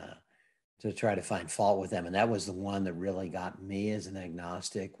and to try to find fault with them. And that was the one that really got me as an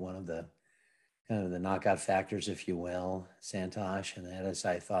agnostic, one of the kind of the knockout factors, if you will, Santosh. And that is,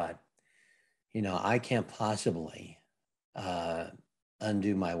 I thought, I can't possibly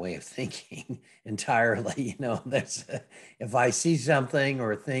undo my way of thinking entirely. If I see something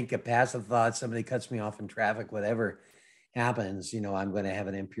or think a passive thought, somebody cuts me off in traffic, whatever happens, I'm going to have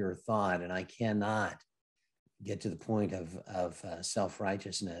an impure thought, and I cannot get to the point of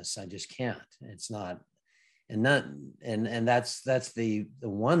self-righteousness. I just can't. It's not, and that's the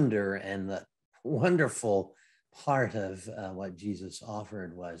wonder and the wonderful part of what Jesus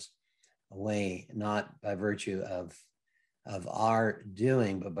offered was a way, not by virtue of our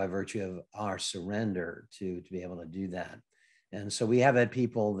doing, but by virtue of our surrender to be able to do that. And so we have had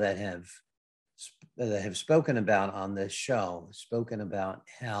people that have spoken about on this show, spoken about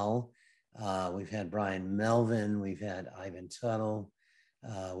hell. We've had Brian Melvin, we've had Ivan Tuttle,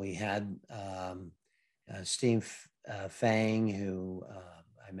 we had Steve Fang, who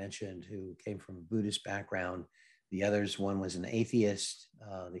I mentioned, who came from a Buddhist background. The others, one was an atheist,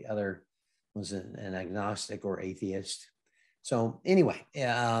 the other was an agnostic or atheist. So anyway,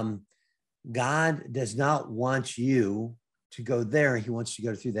 God does not want you to go there. He wants you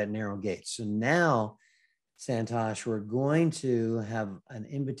to go through that narrow gate. So now, Santosh, we're going to have an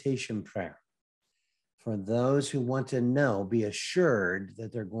invitation prayer for those who want to know, be assured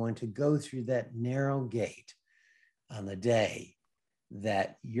that they're going to go through that narrow gate on the day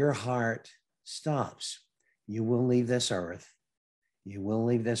that your heart stops. You will leave this earth. You will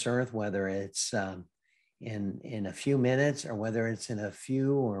leave this earth, whether it's in a few minutes or whether it's in a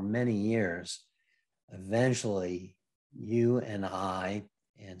few or many years. Eventually, you and I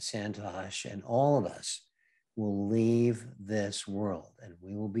and Santosh and all of us will leave this world, and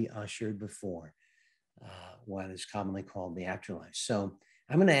we will be ushered before what is commonly called the afterlife. So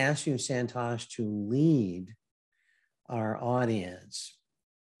I'm going to ask you, Santosh, to lead our audience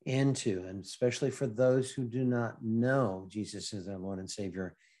into, and especially for those who do not know Jesus as their Lord and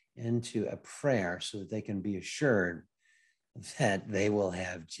Savior, into a prayer so that they can be assured that they will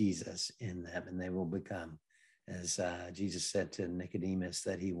have Jesus in them and they will become, as Jesus said to Nicodemus,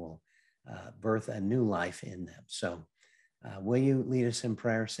 that he will birth a new life in them. So will you lead us in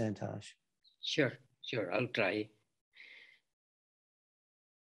prayer, Santosh? Sure, I'll try.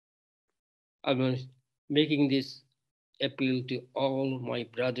 I'm making this appeal to all my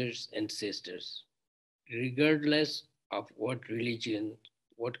brothers and sisters, regardless of what religion,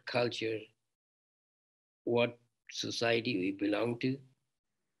 what culture, what society we belong to.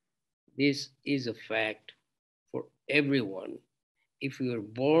 This is a fact for everyone. If you are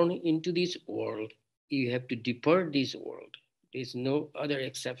born into this world, you have to depart this world. There's no other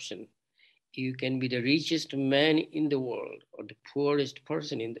exception. You can be the richest man in the world or the poorest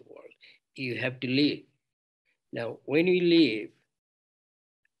person in the world. You have to live. Now, when we live,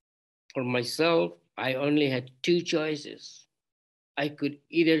 for myself, I only had two choices. I could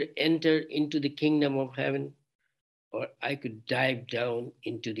either enter into the kingdom of heaven or I could dive down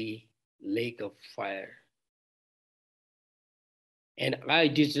into the lake of fire. And I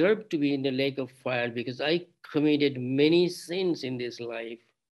deserve to be in the lake of fire because I committed many sins in this life.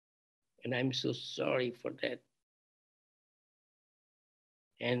 And I'm so sorry for that.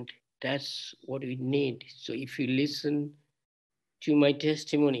 And that's what we need. So if you listen to my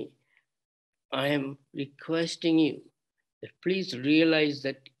testimony, I am requesting you that please realize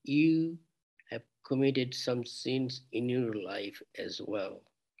that you have committed some sins in your life as well.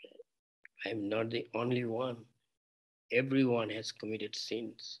 I'm not the only one. Everyone has committed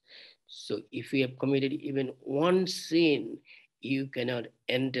sins. So if you have committed even one sin, you cannot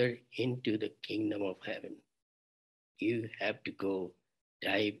enter into the kingdom of heaven. You have to go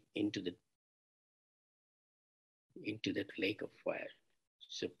dive into that lake of fire.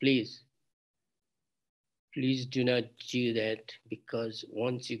 So please do not do that, because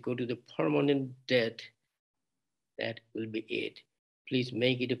once you go to the permanent death, that will be it. Please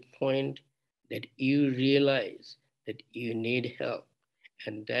make it a point that you realize that you need help,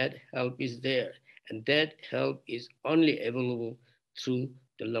 and that help is there, and that help is only available through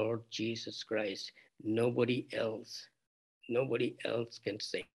the Lord Jesus Christ. Nobody else can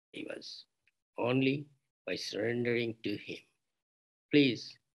save us, only by surrendering to Him.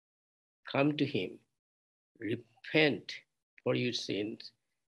 Please come to Him, repent for your sins,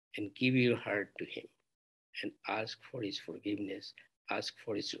 and give your heart to Him, and ask for His forgiveness, ask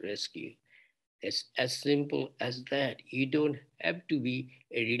for His rescue. It's as simple as that. You don't have to be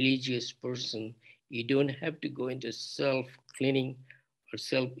a religious person. You don't have to go into self-cleaning or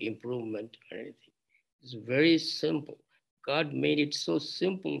self-improvement or anything. It's very simple. God made it so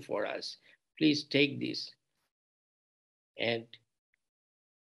simple for us. Please take this, and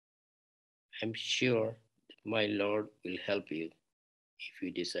I'm sure that my Lord will help you if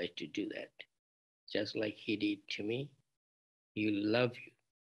you decide to do that. Just like He did to me, He'll love you,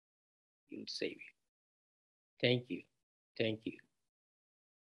 He'll save you. Thank you. Thank you.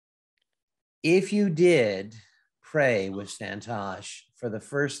 If you did pray with Santosh for the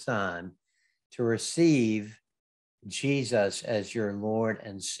first time to receive Jesus as your Lord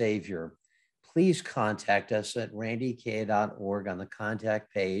and Savior, please contact us at randyk.org on the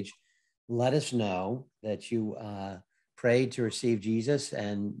contact page. Let us know that you prayed to receive Jesus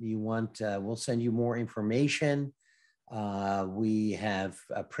and you want, we'll send you more information. We have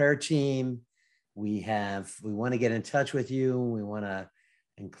a prayer team. We want to get in touch with you. We want to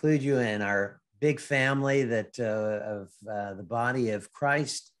include you in our big family that of the body of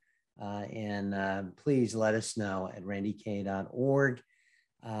Christ. And please let us know at randyk.org.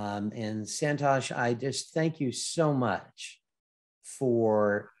 And Santosh, I just thank you so much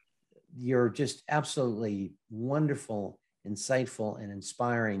for your just absolutely wonderful, insightful, and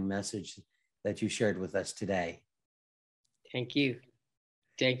inspiring message that you shared with us today. Thank you.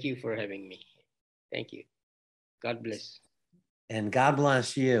 Thank you for having me. Thank you. God bless. And God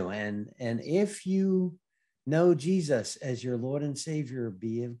bless you. And if you know Jesus as your Lord and Savior,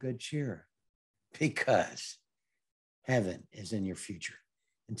 be of good cheer, because heaven is in your future.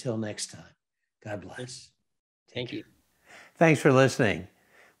 Until next time, God bless. Thank you. Thanks for listening.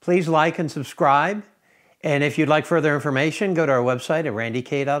 Please like and subscribe. And if you'd like further information, go to our website at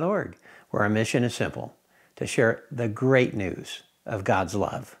randyk.org, where our mission is simple: to share the great news of God's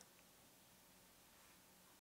love.